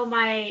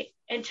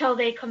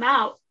they come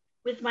out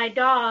with my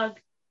dog,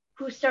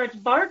 who starts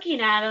barking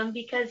at him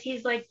because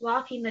he's like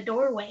blocking the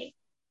doorway,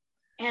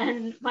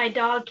 and my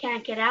dog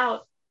can't get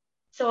out.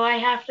 So I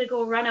have to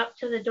go run up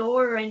to the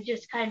door and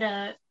just kind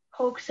of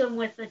coax him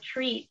with a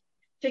treat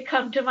to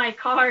come to my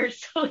car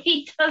so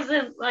he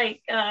doesn't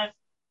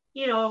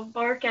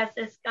bark at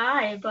this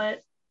guy.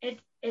 But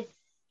it's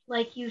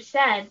like you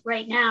said,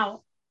 right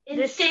now,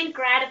 instant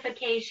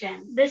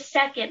gratification. This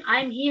second,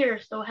 I'm here,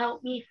 so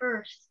help me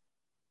first,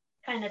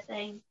 kind of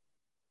thing.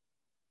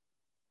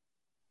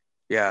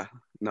 Yeah,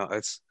 no,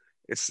 it's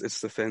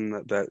the thing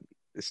that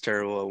is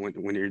terrible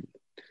when you're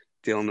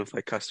dealing with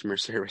like customer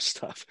service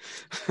stuff.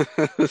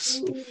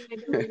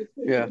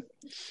 Yeah.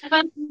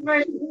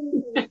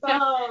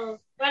 Oh,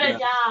 what a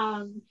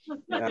job.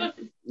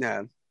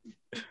 Yeah.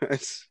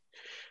 It's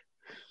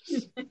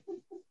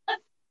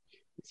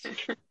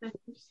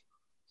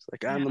It's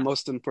like, I'm the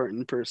most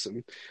important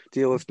person.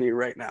 Deal with me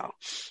right now.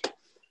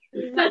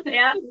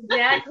 Yeah,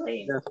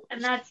 exactly. Yeah.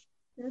 And that's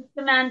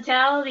the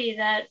mentality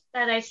that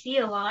I see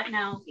a lot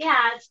now.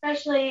 Yeah,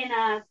 especially in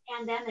a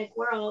pandemic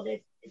world.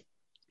 It's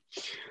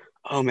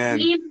Oh man.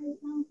 me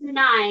and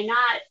I,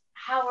 not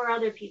how are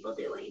other people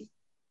doing.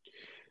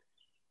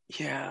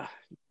 Yeah,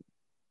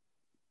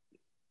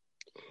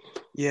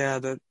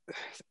 that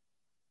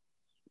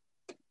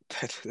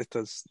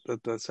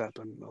does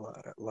happen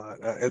a lot.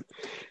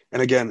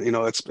 And again,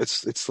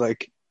 it's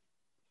like,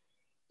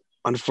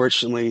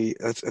 unfortunately,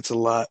 it's a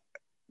lot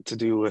to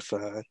do with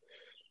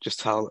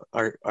just how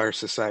our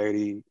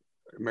society,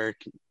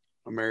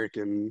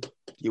 American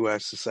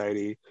U.S.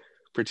 society,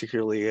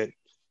 particularly, it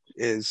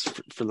is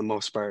for the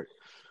most part.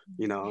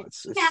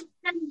 It's Yeah,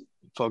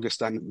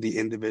 focused on the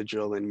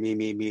individual and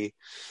me.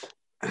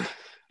 and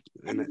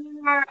And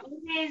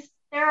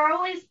there are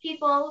always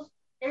people.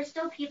 There's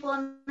still people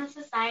in the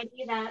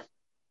society that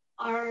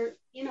are,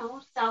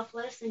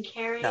 selfless and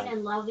caring yeah,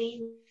 and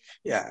loving and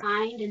yeah,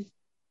 kind. And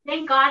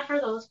thank God for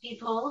those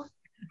people,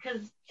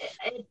 because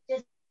it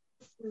just,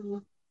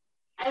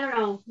 I don't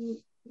know,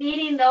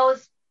 meeting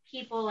those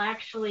people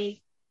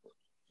actually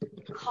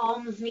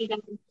calms me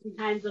down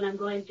sometimes when I'm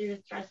going through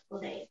a stressful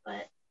day.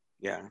 But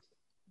yeah.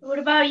 what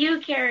about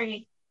you,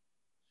 Carrie?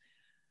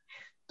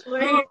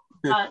 What are your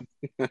thoughts?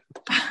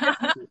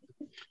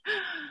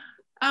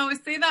 Oh,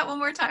 say that one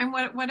more time.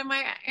 What am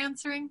I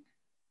answering?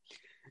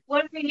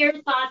 What are your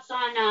thoughts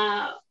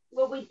on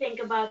what we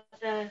think about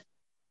the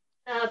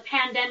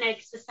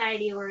pandemic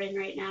society we're in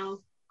right now?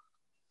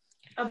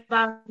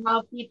 About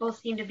how people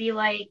seem to be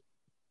like,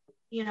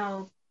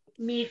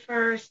 me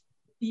first.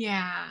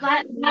 Yeah.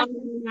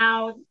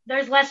 Now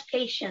there's less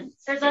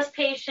patience. There's less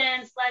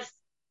patience, less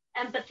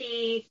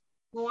empathy,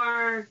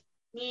 more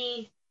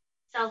me,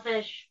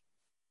 selfish.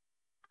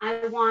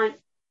 I want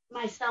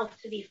myself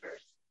to be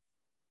first.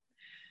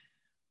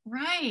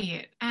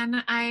 Right.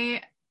 And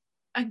I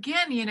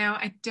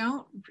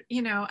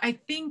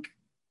think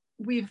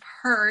we've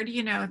heard,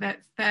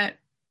 that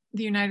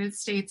the United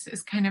States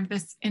is kind of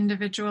this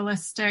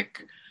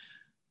individualistic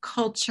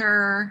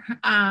culture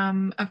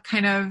of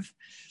kind of,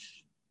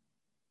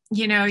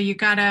 you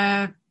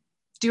gotta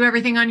do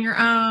everything on your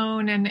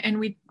own. And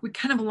we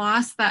kind of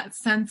lost that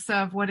sense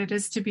of what it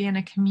is to be in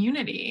a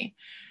community.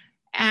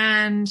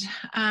 And,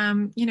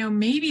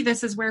 maybe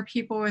this is where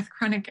people with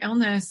chronic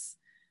illness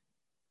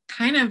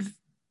kind of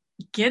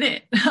get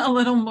it a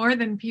little more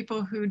than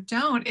people who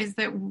don't, is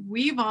that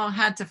we've all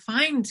had to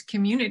find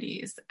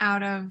communities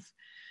out of,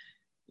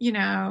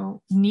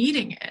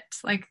 needing it.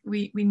 Like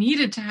we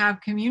needed to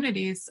have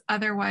communities.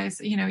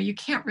 Otherwise, you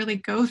can't really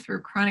go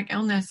through chronic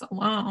illness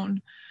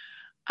alone.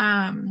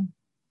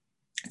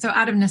 So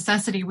out of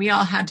necessity, we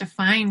all had to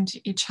find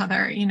each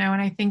other, and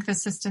I think the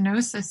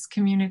cystinosis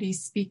community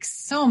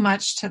speaks so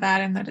much to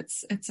that, and that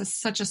it's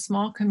such a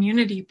small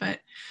community, but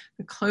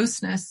the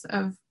closeness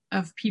of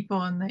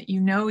people, and that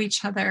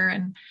each other,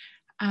 and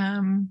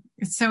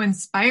it's so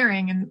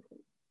inspiring. And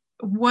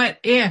what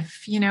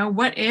if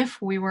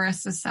we were a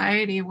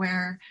society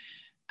where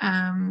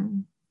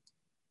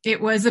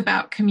it was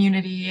about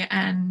community,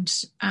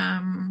 and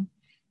I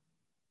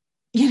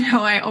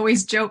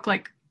always joke,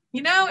 like,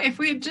 if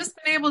we had just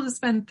been able to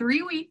spend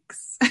 3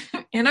 weeks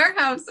in our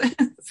houses.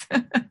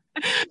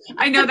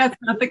 I know that's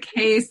not the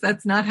case.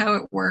 That's not how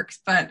it works,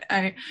 but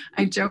I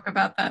joke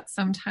about that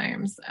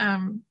sometimes.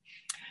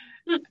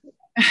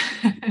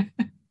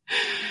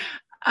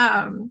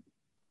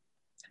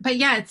 But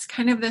yeah, it's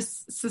kind of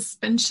this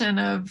suspension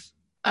of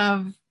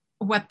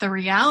what the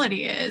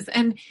reality is.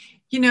 And,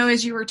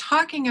 as you were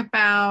talking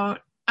about,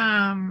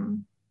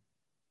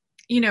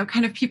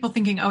 kind of people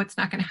thinking, oh, it's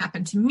not going to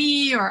happen to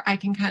me, or I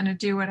can kind of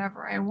do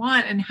whatever I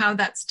want, and how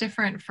that's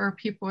different for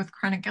people with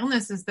chronic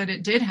illness is that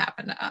it did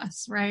happen to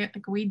us, right?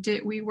 Like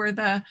we were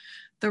the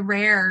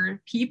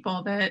rare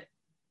people that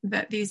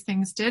these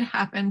things did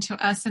happen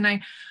to us. And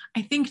I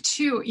think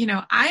too,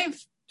 I've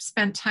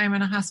spent time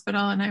in a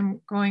hospital, and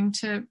I'm going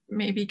to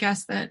maybe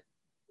guess that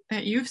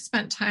you've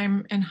spent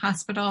time in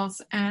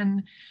hospitals.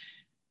 And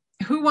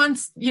who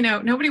wants,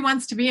 nobody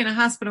wants to be in a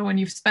hospital when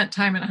you've spent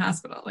time in a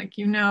hospital. Like,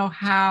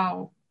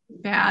 how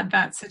bad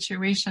that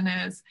situation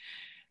is.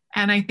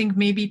 And I think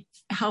maybe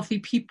healthy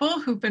people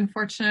who've been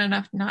fortunate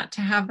enough not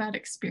to have that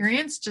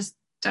experience just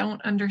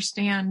don't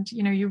understand,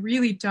 you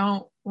really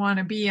don't want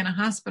to be in a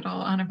hospital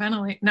on a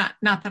ventilator. Not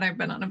that I've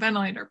been on a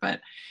ventilator,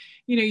 but,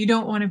 you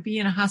don't want to be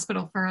in a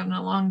hospital for an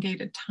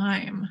elongated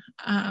time.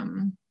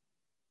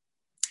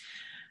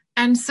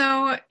 And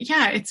so,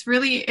 yeah, it's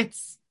really, I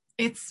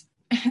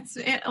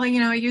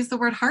use the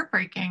word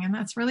heartbreaking, and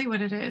that's really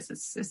what it is.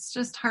 It's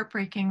just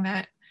heartbreaking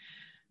that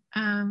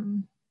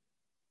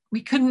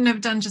we couldn't have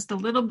done just a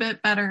little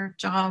bit better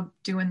job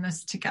doing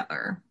this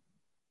together.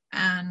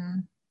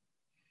 And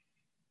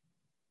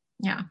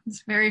yeah,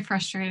 it's very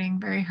frustrating,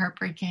 very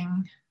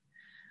heartbreaking.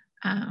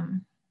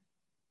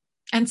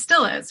 And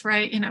still is,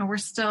 right? We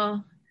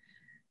still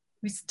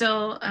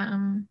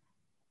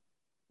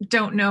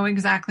don't know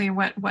exactly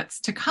what's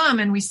to come,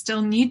 and we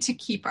still need to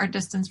keep our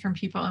distance from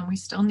people, and we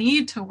still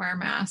need to wear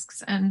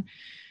masks. And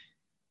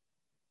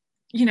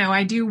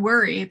I do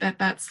worry that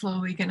that's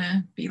slowly going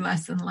to be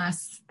less and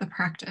less the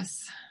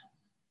practice.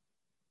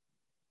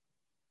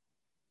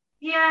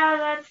 Yeah,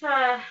 that's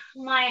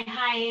my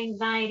high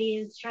anxiety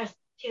and stress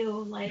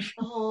too, like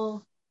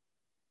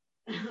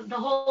the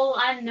whole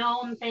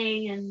unknown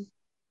thing. And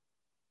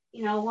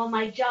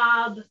my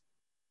job,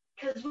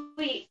 because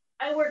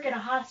I work at a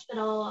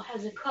hospital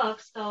as a cook,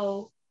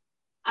 so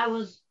I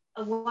was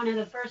one of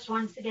the first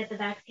ones to get the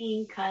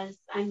vaccine because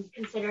I'm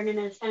considered an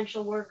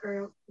essential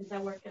worker since I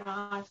work at a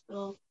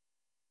hospital.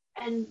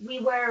 And we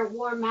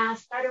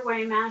started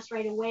wearing masks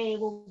right away.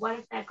 Well, what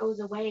if that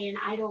goes away and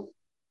I don't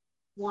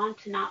want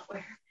to not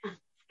wear a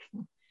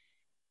mask?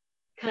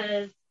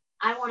 Because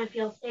I want to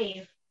feel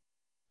safe,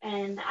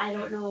 and I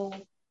don't know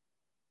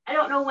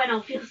when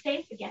I'll feel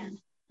safe again.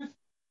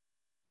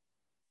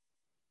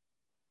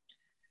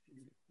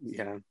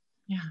 Yeah.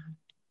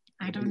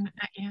 I don't.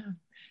 Yeah.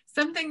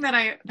 Something that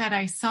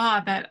I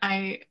saw that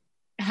I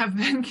have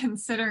been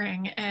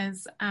considering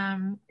is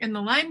in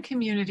the Lyme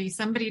community,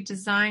 somebody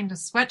designed a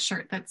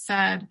sweatshirt that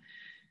said,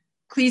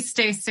 "Please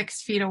stay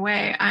 6 feet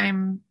away.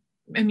 I'm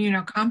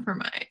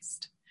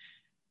immunocompromised."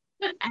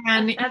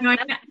 And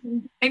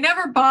I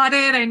never bought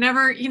it. I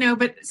never,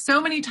 but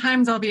so many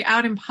times I'll be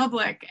out in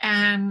public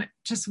and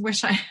just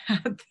wish I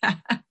had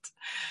that.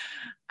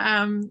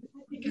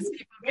 Because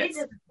people get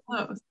so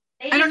close.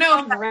 I don't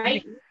know.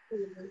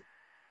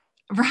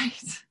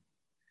 Right.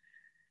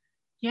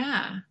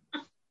 Yeah.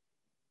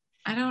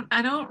 I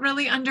don't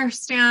really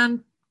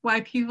understand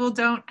why people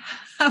don't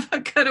have a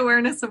good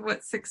awareness of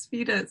what 6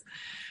 feet is,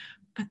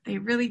 but they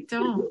really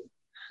don't.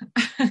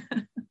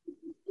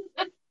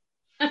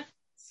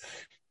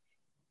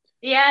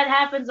 Yeah, it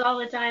happens all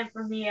the time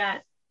for me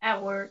at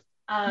work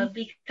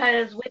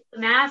because with the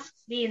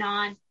masks being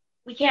on,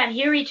 we can't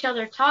hear each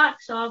other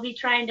talk. So I'll be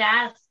trying to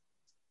ask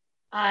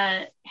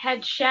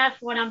head chef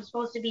what I'm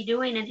supposed to be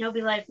doing, and he'll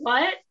be like,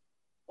 what?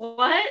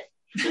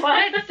 So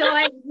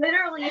I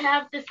literally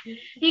have to,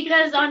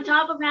 because on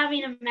top of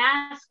having a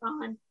mask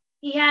on,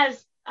 he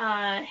has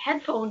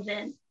headphones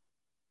in.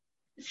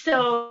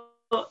 So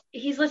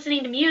he's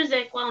listening to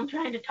music while I'm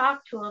trying to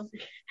talk to him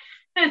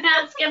and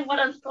ask him what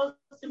I'm supposed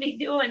to be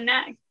doing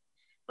next.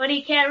 But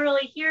he can't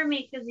really hear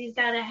me because he's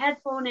got a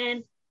headphone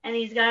in and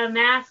he's got a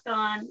mask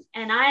on,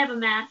 and I have a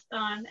mask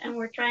on, and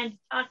we're trying to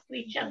talk to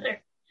each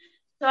other.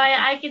 So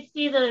I could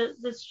see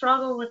the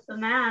struggle with the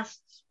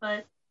masks,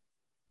 but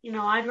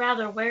I'd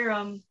rather wear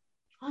them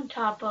on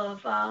top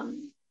of,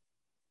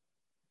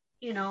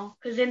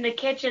 because in the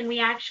kitchen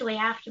we actually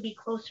have to be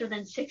closer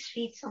than 6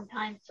 feet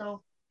sometimes.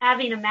 So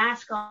having a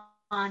mask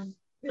on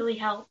really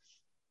helps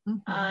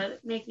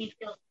make me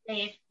feel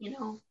safe,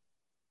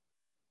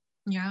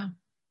 Yeah.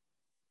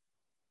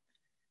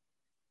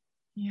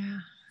 Yeah.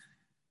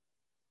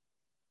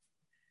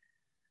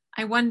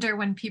 I wonder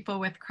when people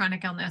with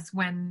chronic illness,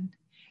 when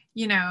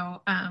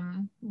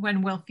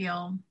we'll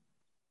feel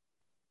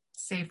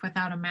safe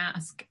without a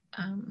mask.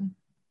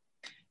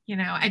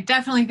 I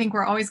definitely think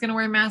we're always going to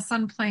wear masks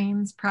on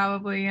planes,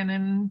 probably, and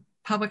in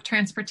public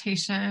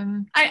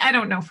transportation. I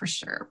don't know for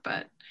sure,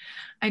 but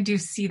I do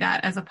see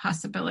that as a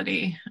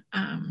possibility.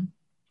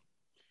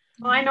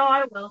 Well, I know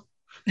I will.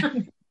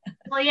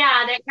 Well,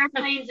 yeah, the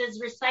airplanes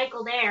is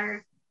recycled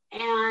air.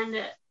 And,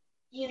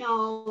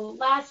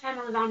 last time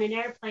I was on an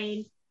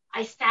airplane,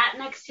 I sat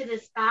next to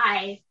this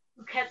guy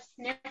who kept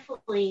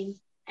sniffling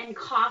and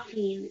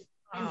coughing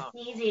and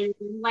sneezing,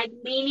 and like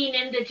leaning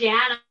into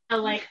Jana,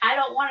 like, I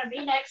don't want to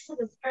be next to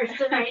this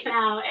person right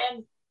now.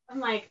 And I'm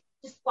like,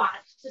 just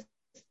watch.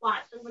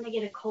 I'm going to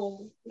get a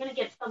cold. I'm going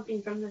to get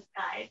something from this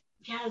guy.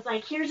 Jana's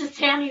like, here's a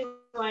Sammy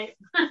wipe.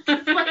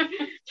 Just like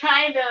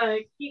trying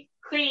to keep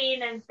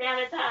clean and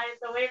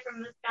sanitized away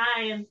from this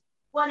guy. And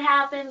what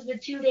happens?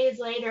 But 2 days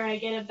later, I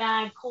get a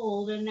bad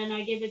cold, and then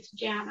I give it to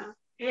Jana.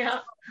 Yeah.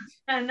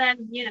 And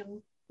then,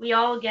 we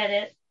all get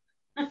it.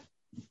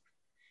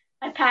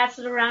 I pass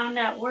it around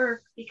at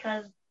work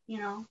because,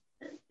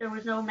 there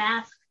was no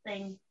mask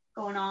thing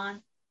going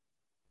on.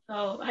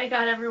 So I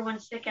got everyone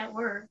sick at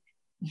work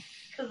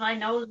because I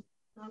know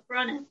what's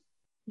running.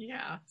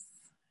 Yes.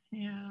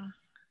 Yeah.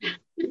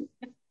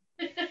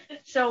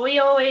 So we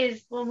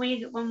always, when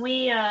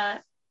we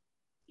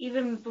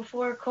even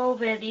before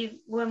COVID,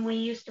 when we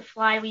used to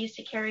fly, we used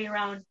to carry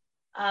around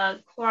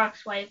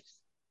Clorox wipes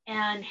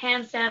and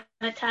hand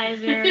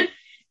sanitizer.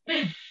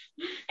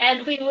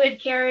 And we would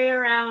carry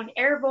around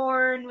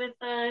Airborne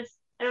with us.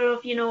 I don't know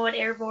if you know what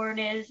Airborne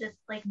is. It's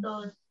like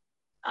those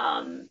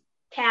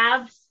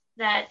tabs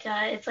that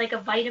it's like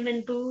a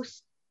vitamin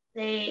boost.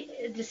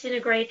 They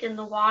disintegrate in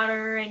the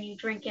water and you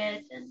drink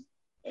it, and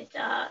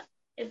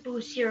it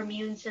boosts your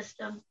immune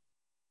system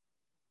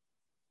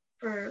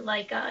for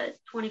like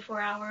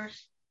 24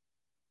 hours.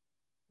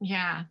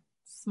 Yeah,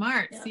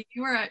 smart. Yeah. See,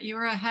 you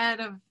were ahead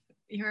of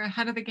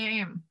the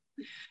game.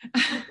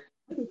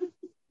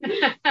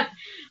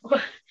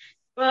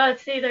 Well,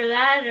 it's either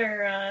that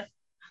or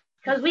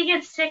because we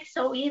get sick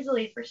so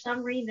easily for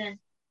some reason.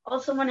 all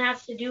someone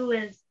has to do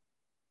is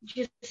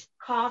just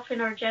cough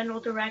in our general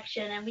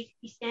direction, and we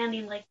could be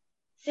standing like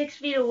 6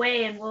 feet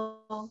away, and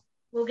we'll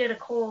get a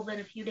cold in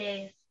a few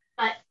days.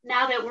 But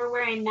now that we're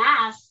wearing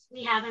masks,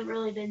 we haven't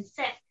really been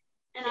sick.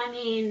 And I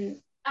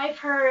mean,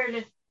 I've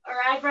read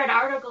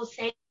articles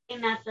saying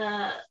that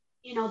the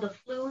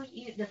flu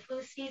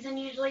season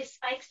usually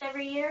spikes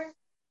every year.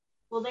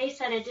 Well, they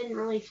said it didn't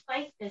really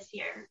spike this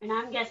year, and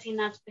I'm guessing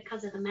that's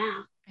because of the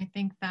mask. I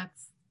think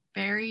that's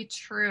very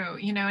true,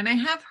 and I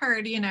have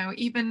heard,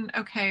 even,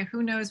 okay,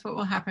 who knows what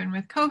will happen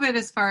with COVID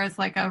as far as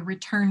like a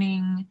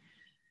returning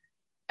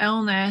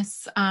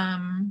illness.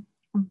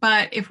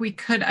 But if we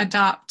could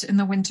adopt in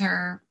the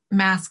winter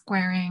mask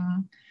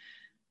wearing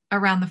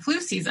around the flu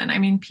season, I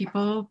mean,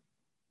 people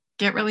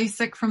get really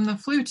sick from the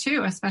flu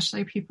too,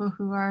 especially people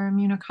who are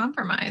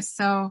immunocompromised.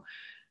 So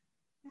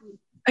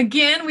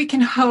again, we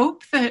can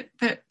hope that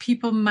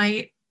people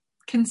might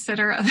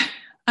consider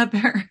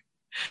other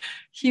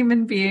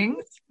human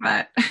beings,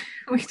 but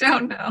we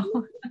don't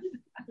know.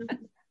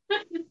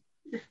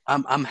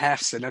 I'm half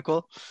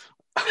cynical.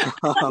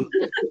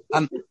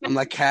 I'm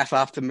like half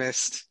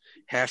optimist,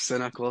 half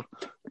cynical.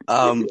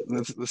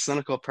 The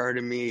cynical part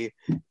of me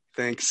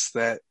thinks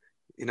that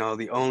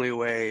the only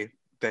way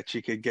that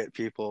you could get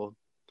people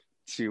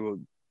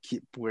to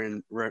keep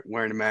wearing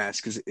a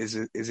mask is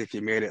if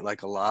you made it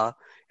like a law,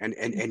 and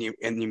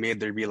you made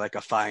there be like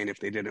a fine if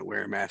they didn't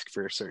wear a mask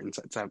for a certain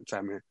time.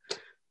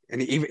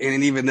 And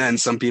even then,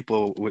 some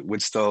people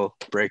would still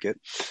break it.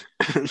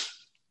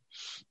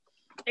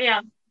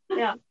 Yeah.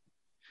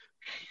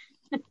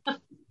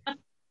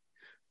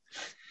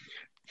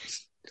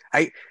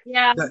 I'm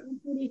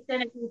pretty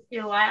cynical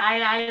too.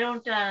 I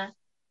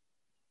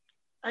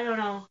don't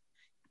know.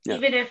 Yeah.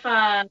 Even if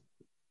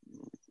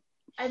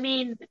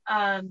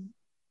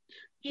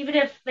even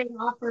if they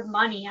offered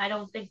money, I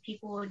don't think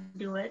people would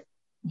do it.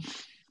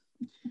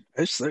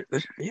 There's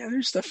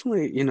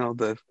definitely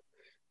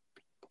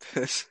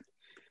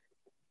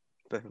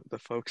the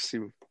folks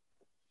who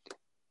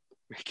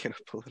make it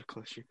a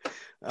political issue.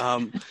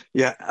 I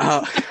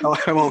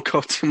won't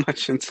go too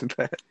much into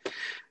that.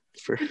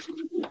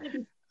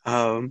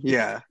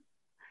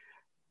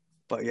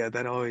 But yeah,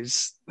 that's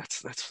always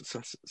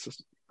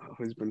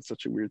been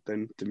such a weird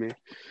thing to me.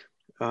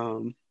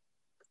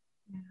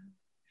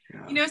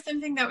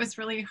 Something that was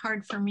really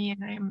hard for me,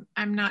 and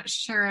I'm not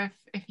sure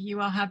if you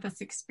all had this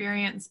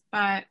experience,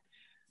 but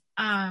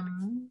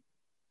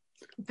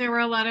there were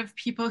a lot of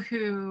people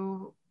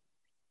who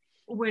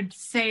would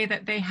say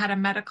that they had a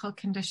medical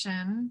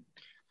condition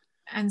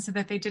and so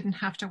that they didn't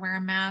have to wear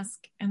a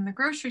mask in the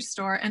grocery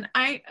store. And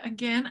I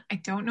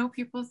don't know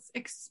people's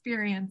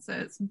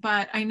experiences,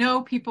 but I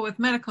know people with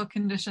medical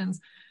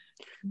conditions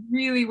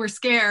really were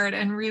scared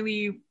and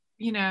really,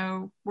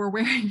 were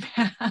wearing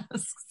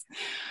masks.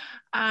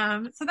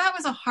 So that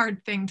was a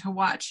hard thing to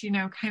watch,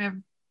 kind of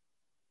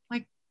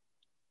like,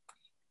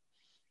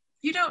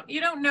 you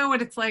don't know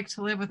what it's like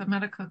to live with a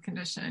medical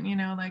condition,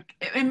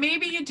 and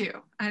maybe you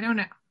do, I don't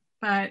know.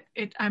 But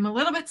I'm a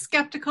little bit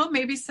skeptical,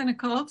 maybe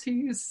cynical, to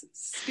use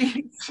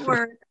Steve's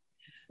word,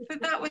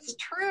 that was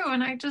true.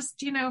 And I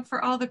just,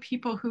 for all the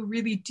people who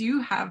really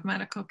do have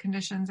medical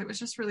conditions, it was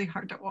just really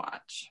hard to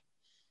watch.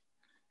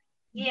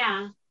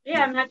 Yeah,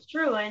 and that's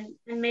true. And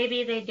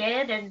maybe they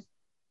did, and,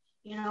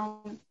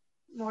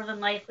 more than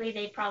likely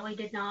they probably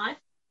did not.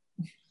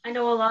 I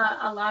know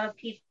a lot of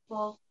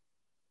people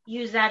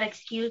use that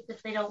excuse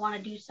if they don't want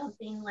to do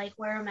something like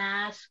wear a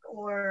mask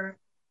or,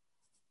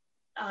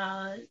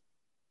 I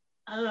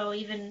don't know,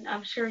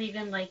 I'm sure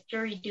even like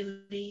jury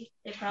duty,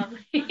 they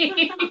probably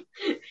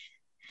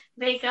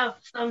make up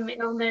some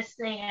illness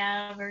they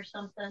have or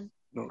something.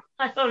 No.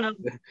 I don't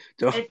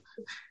know.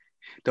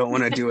 Don't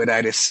want to do it,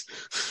 Itis.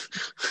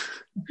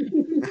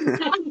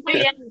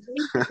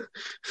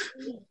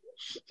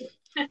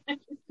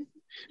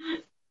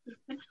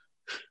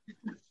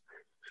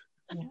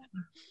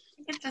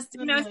 It's just,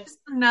 it's just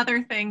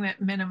another thing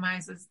that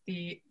minimizes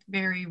the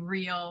very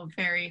real,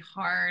 very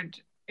hard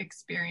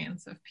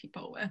experience of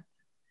people with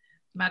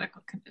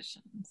medical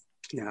conditions.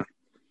 Yeah.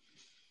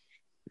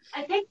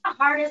 I think the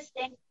hardest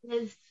thing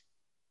is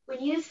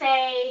when you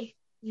say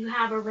you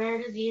have a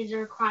rare disease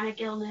or chronic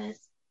illness,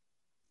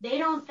 they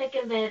don't think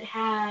of it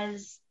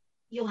as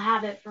you'll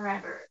have it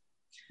forever.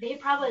 They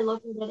probably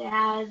look at it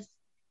as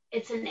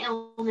it's an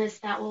illness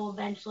that will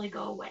eventually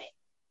go away.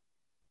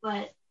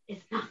 But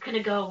it's not going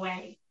to go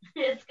away.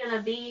 It's going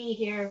to be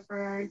here for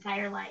our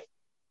entire life.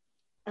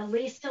 At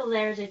least till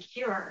there's a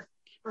cure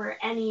for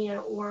any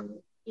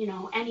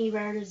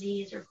rare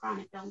disease or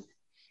chronic illness.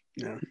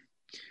 Yeah.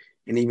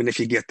 And even if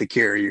you get the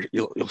cure,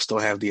 you'll still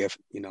have the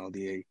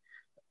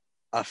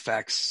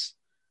effects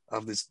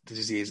of this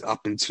disease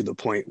up into the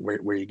point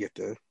where you get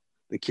the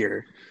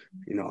cure,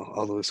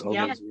 all those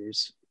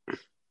years.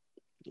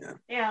 Yeah.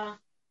 Yeah.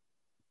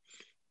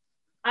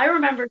 I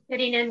remember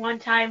sitting in one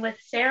time with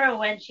Sarah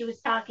when she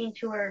was talking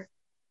to her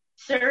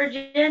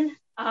surgeon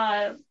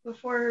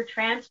before her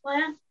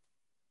transplant,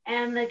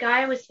 and the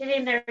guy was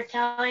sitting there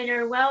telling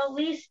her, well, at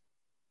least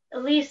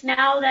at least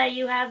now that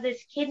you have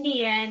this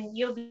kidney in,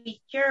 you'll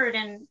be cured.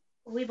 And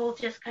we both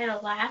just kind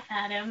of laugh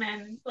at him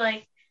and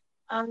like,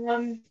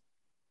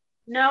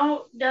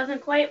 no,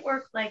 doesn't quite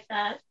work like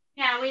that.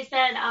 Yeah, we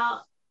said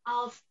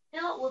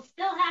we'll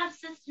still have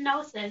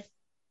cystinosis.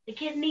 The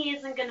kidney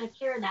isn't gonna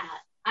cure that.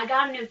 I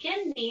got a new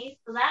kidney,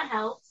 so that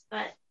helps,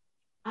 but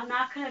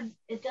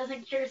it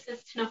doesn't cure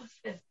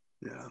cystinosis.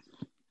 Yeah.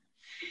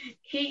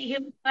 He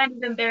was kind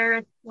of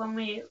embarrassed when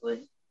we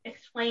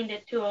explained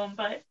it to him,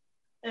 but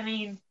I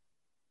mean,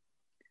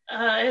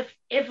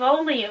 if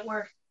only it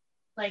worked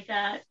like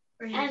that,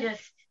 where you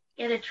just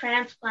get a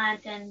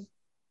transplant and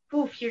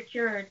poof, you're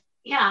cured.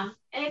 Yeah,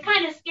 and it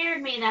kind of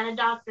scared me that a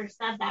doctor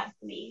said that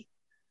to me,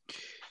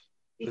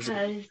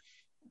 because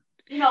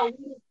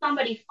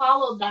somebody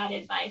followed that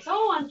advice.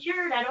 Oh, I'm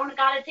cured. I don't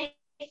gotta take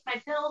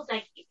my pills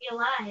that keep me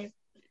alive.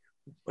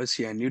 Was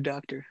he a new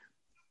doctor?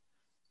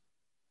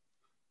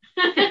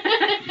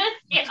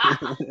 Yeah.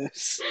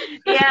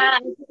 Yeah.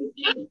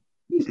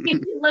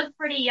 He looked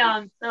pretty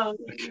young, so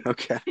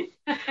okay.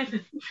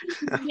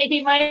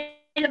 He might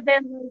have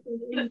been like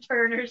an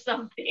intern or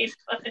something,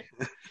 but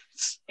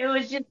it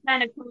was just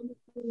kind of cool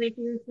to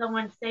hear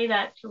someone say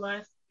that to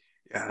us.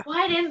 Yeah.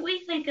 Why didn't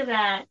we think of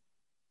that?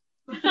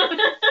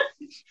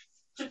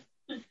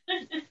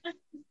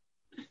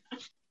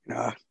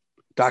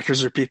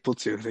 Doctors are people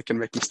too. They can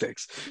make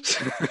mistakes.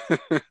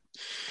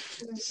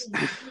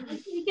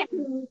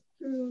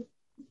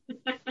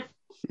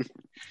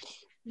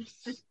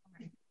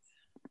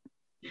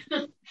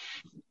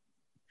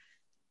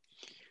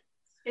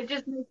 It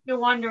just makes you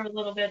wonder a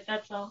little bit.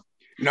 That's all.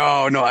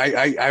 No,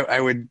 I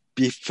would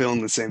be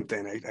feeling the same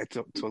thing. I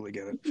totally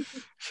get it.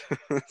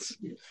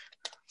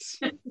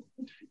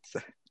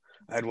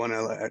 I'd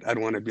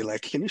want to be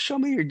like, can you show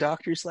me your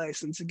doctor's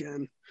license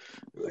again?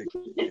 Like,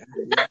 yeah.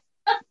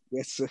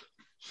 Yes.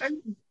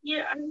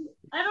 Yeah,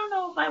 I don't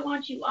know if I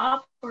want you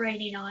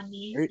operating on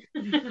me.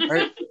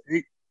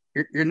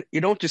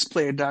 You don't just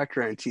play a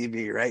doctor on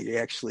TV, right? You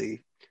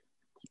actually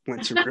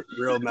went to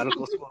real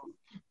medical school.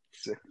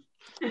 So.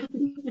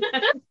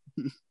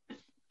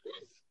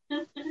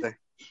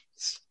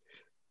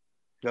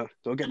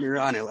 Don't get me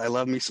wrong. I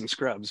love me some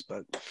Scrubs,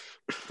 but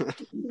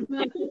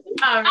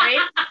all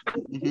right.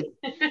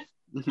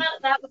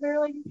 That was a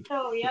really good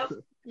show. Yep.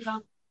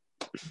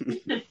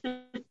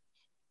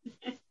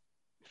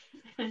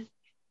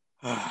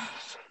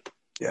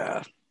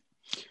 Yeah.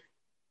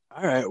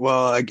 All right.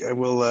 Well, I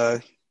will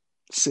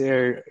say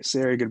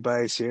our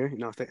goodbyes here.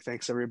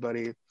 Thanks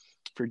everybody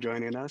for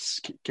joining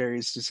us.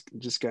 Carrie's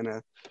just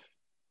gonna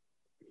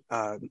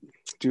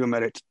do a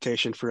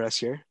meditation for us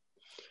here.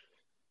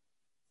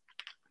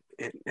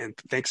 And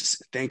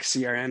thanks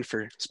CRN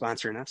for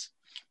sponsoring us.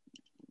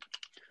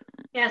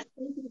 Yes,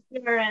 thank you,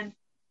 CRN. All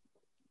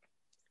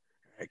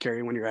right,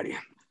 Carrie, when you're ready.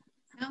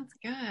 Sounds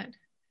good.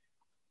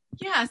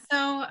 Yeah,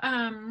 so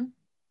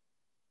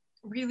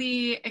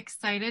really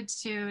excited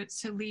to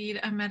lead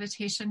a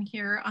meditation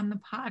here on the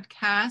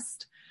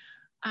podcast.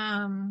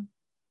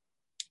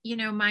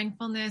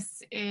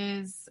 Mindfulness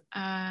is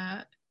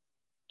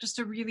just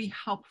a really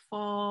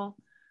helpful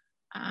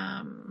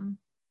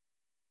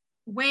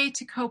way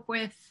to cope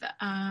with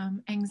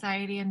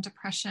anxiety and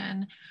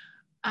depression.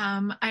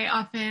 I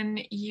often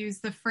use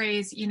the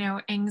phrase,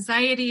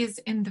 anxiety is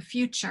in the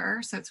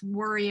future. So it's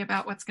worry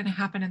about what's going to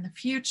happen in the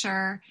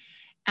future.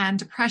 And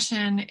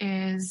depression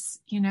is,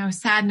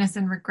 sadness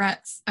and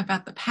regrets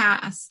about the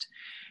past.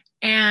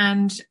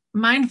 And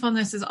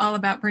mindfulness is all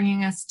about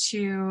bringing us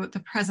to the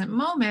present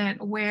moment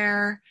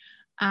where,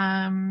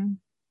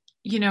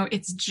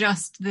 it's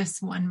just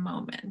this one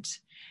moment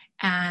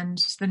and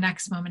the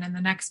next moment and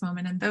the next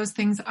moment. And those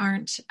things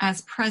aren't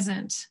as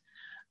present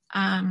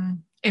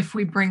if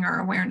we bring our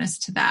awareness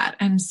to that.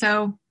 And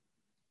so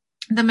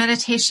the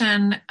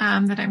meditation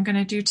that I'm going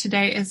to do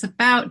today is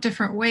about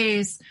different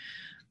ways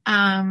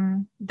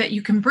that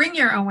you can bring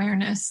your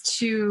awareness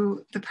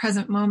to the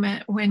present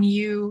moment when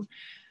you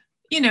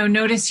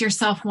notice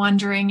yourself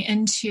wandering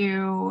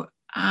into,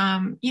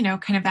 kind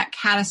of that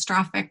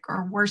catastrophic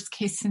or worst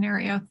case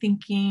scenario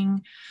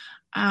thinking,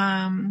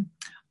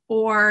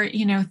 or,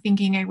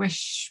 thinking, I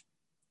wish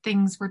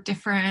things were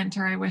different,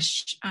 or I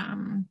wish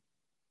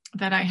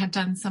that I had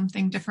done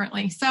something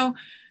differently. So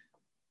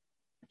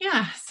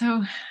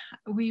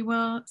we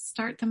will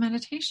start the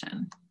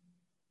meditation.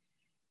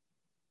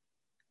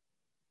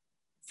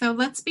 So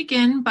let's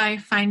begin by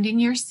finding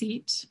your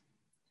seat.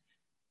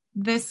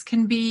 This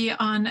can be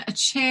on a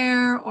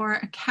chair or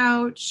a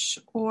couch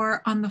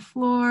or on the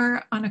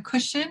floor on a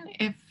cushion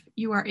if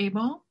you are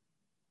able.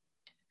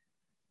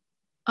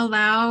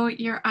 Allow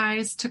your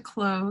eyes to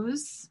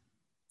close,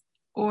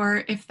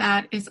 or if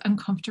that is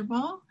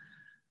uncomfortable,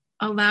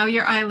 allow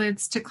your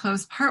eyelids to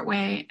close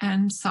partway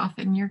and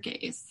soften your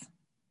gaze.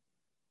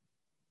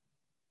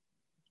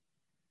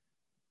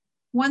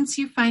 Once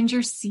you find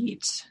your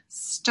seat,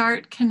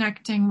 start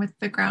connecting with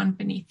the ground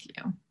beneath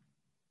you.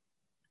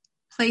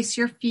 Place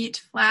your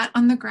feet flat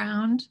on the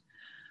ground,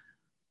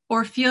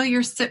 or feel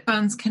your sit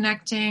bones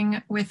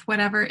connecting with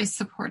whatever is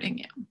supporting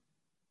you.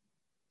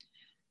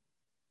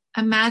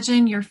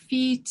 Imagine your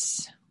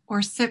feet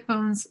or sit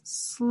bones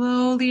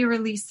slowly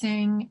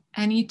releasing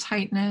any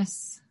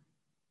tightness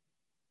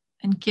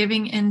and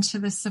giving into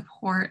the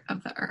support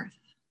of the earth.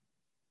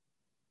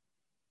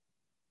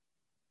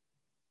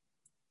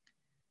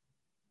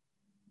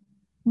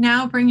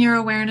 Now bring your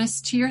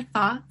awareness to your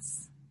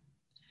thoughts.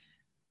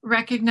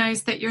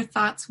 Recognize that your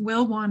thoughts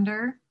will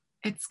wander.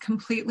 It's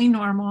completely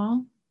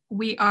normal.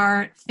 We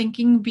are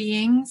thinking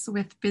beings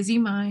with busy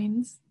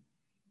minds.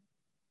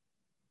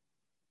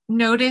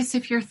 Notice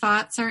if your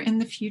thoughts are in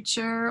the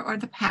future or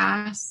the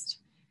past,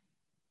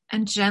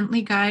 and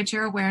gently guide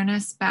your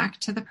awareness back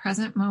to the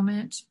present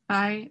moment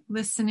by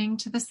listening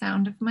to the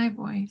sound of my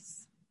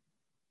voice.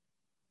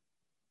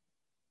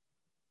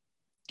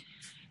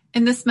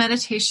 In this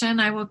meditation,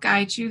 I will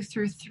guide you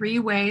through 3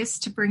 ways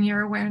to bring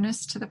your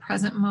awareness to the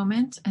present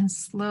moment and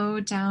slow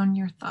down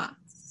your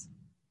thoughts.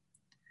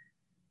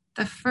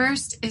 The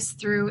first is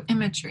through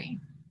imagery.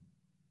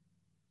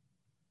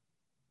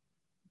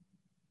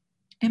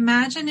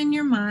 Imagine in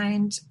your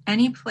mind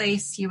any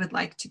place you would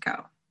like to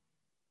go.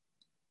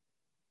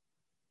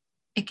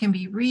 It can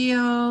be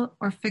real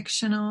or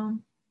fictional,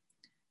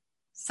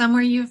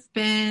 somewhere you've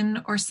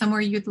been or somewhere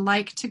you'd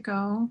like to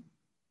go,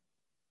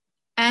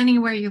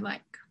 anywhere you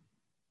like.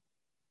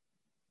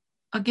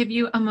 I'll give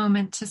you a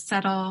moment to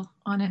settle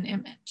on an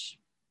image.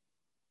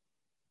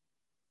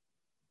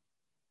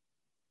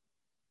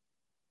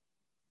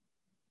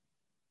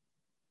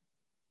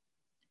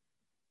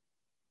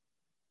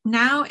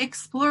 Now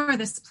explore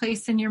this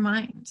place in your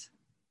mind.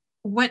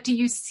 What do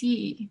you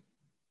see?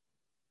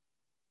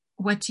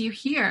 What do you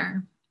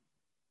hear?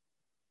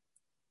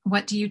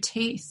 What do you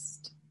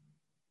taste?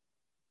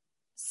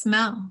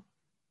 Smell?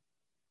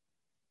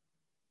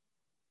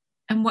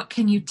 And what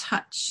can you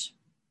touch?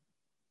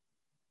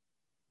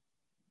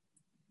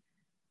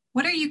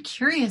 What are you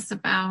curious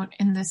about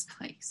in this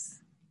place?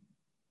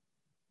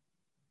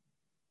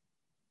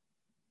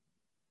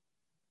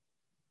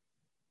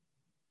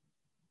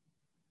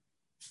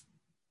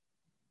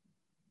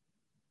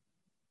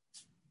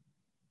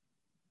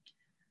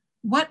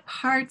 What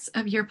parts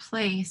of your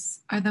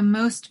place are the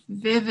most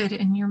vivid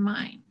in your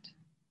mind?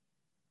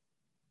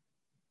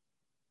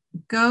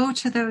 Go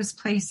to those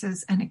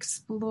places and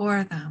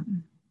explore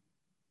them.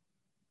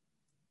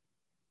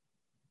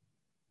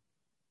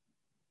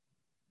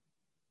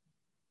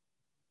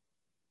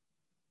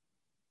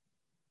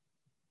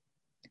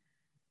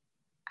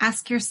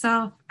 Ask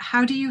yourself,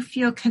 how do you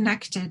feel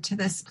connected to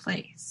this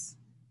place?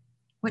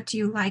 What do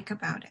you like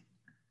about it?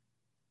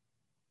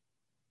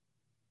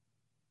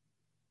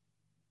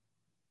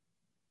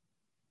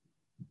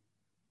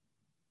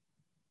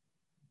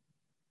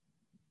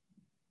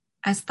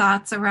 As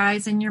thoughts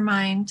arise in your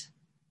mind,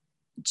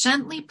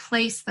 gently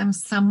place them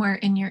somewhere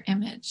in your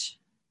image.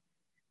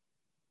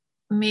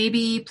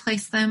 Maybe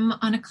place them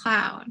on a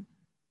cloud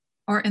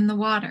or in the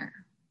water.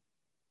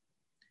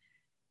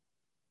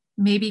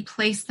 Maybe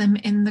place them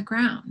in the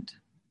ground.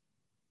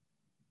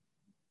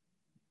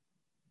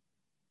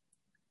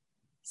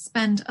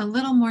 Spend a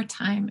little more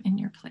time in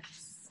your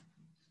place.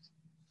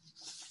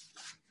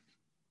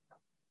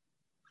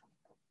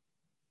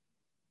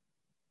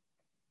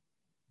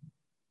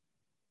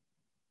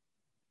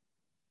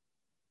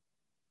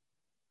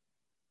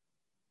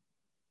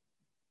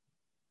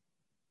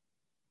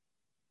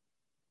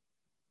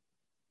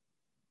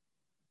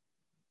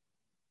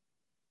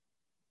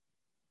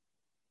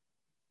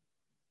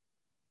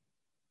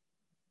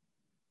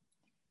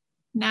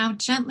 Now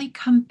gently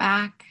come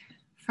back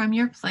from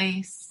your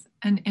place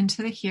and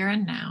into the here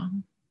and now.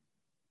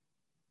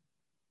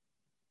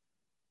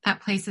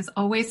 That place is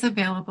always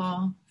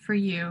available for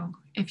you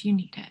if you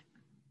need it.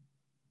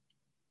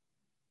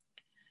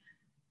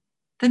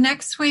 The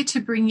next way to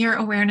bring your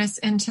awareness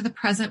into the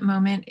present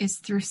moment is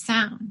through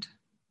sound.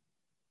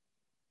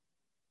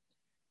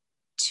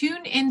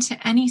 Tune into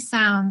any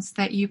sounds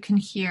that you can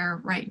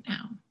hear right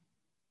now.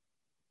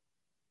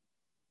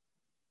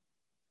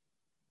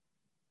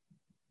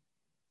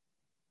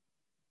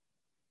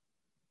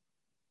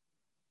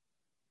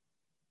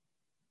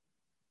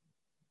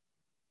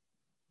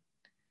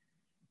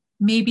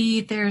 Maybe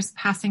there's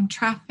passing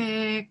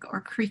traffic or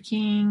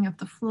creaking of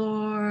the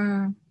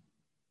floor,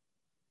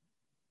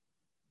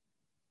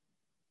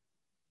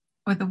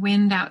 or the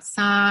wind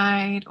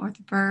outside, or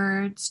the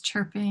birds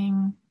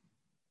chirping.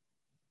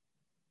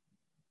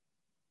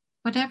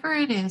 Whatever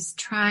it is,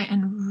 try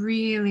and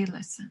really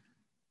listen.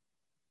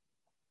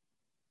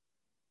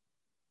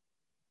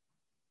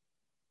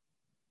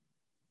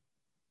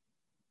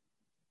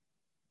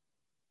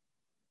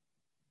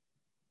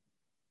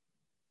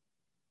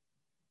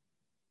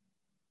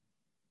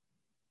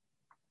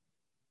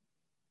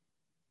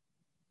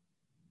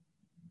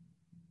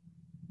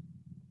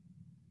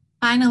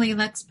 Finally,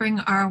 let's bring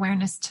our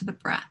awareness to the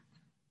breath.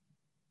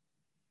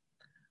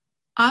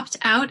 Opt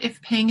out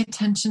if paying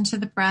attention to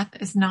the breath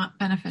is not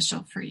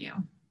beneficial for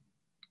you.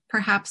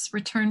 Perhaps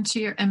return to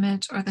your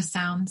image or the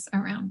sounds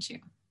around you.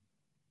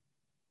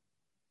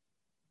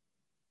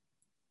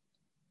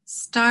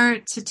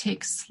 Start to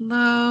take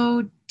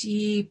slow,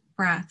 deep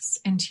breaths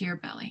into your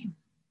belly.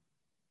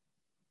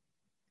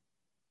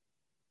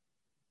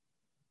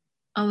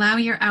 allow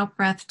your out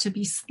breath to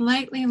be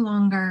slightly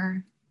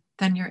longer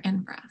than your in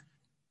breath.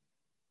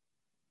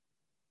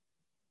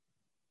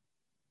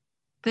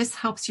 This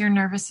helps your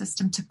nervous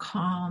system to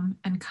calm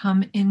and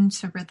come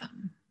into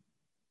rhythm.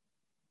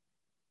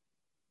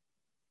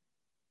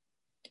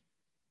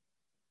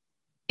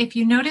 If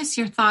you notice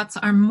your thoughts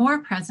are more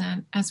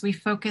present as we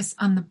focus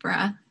on the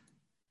breath,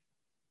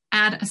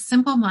 add a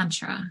simple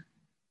mantra.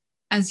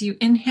 As you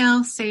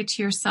inhale, say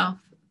to yourself,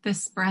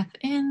 this breath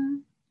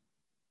in.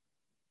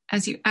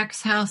 As you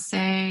exhale,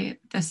 say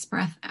this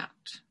breath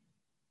out.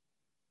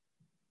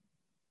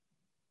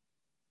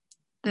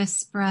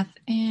 This breath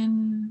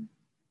in.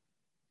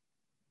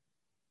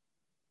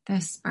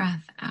 This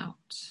breath out.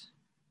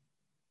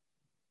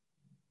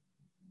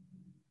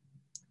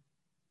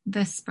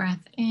 This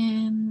breath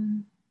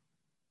in.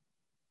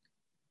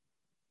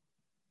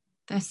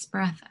 This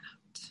breath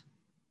out.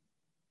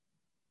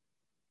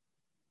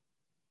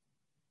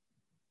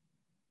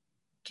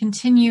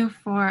 Continue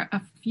for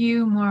a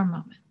few more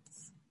moments.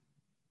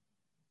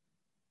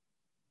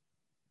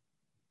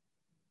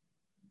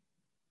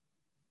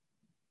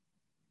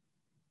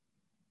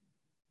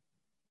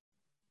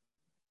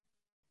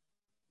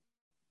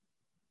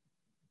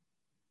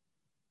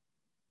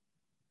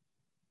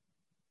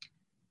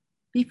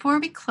 Before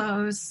we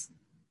close,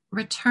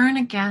 return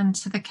again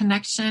to the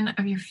connection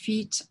of your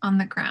feet on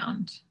the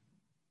ground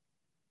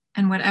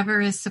and whatever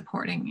is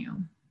supporting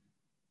you.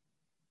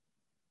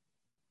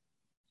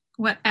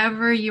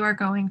 Whatever you are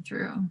going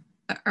through,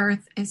 the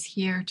earth is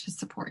here to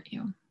support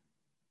you.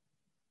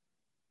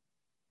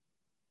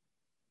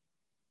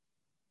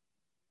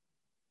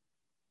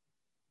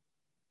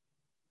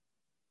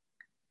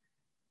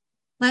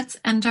 Let's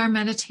end our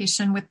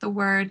meditation with the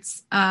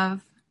words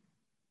of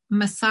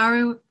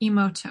Masaru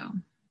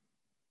Emoto.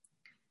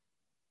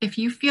 If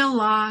you feel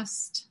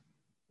lost,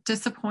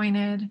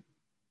 disappointed,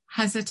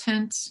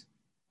 hesitant,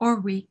 or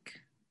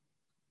weak,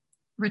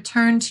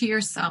 return to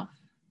yourself,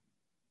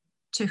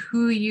 to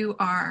who you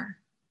are,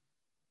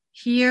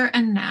 here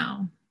and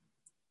now.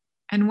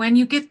 And when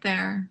you get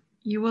there,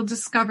 you will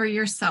discover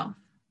yourself,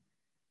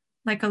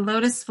 like a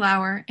lotus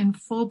flower in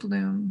full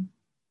bloom,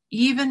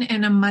 even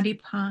in a muddy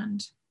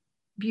pond,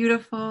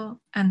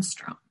 beautiful and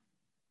strong.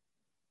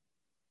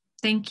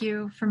 Thank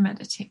you for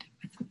meditating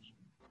with me.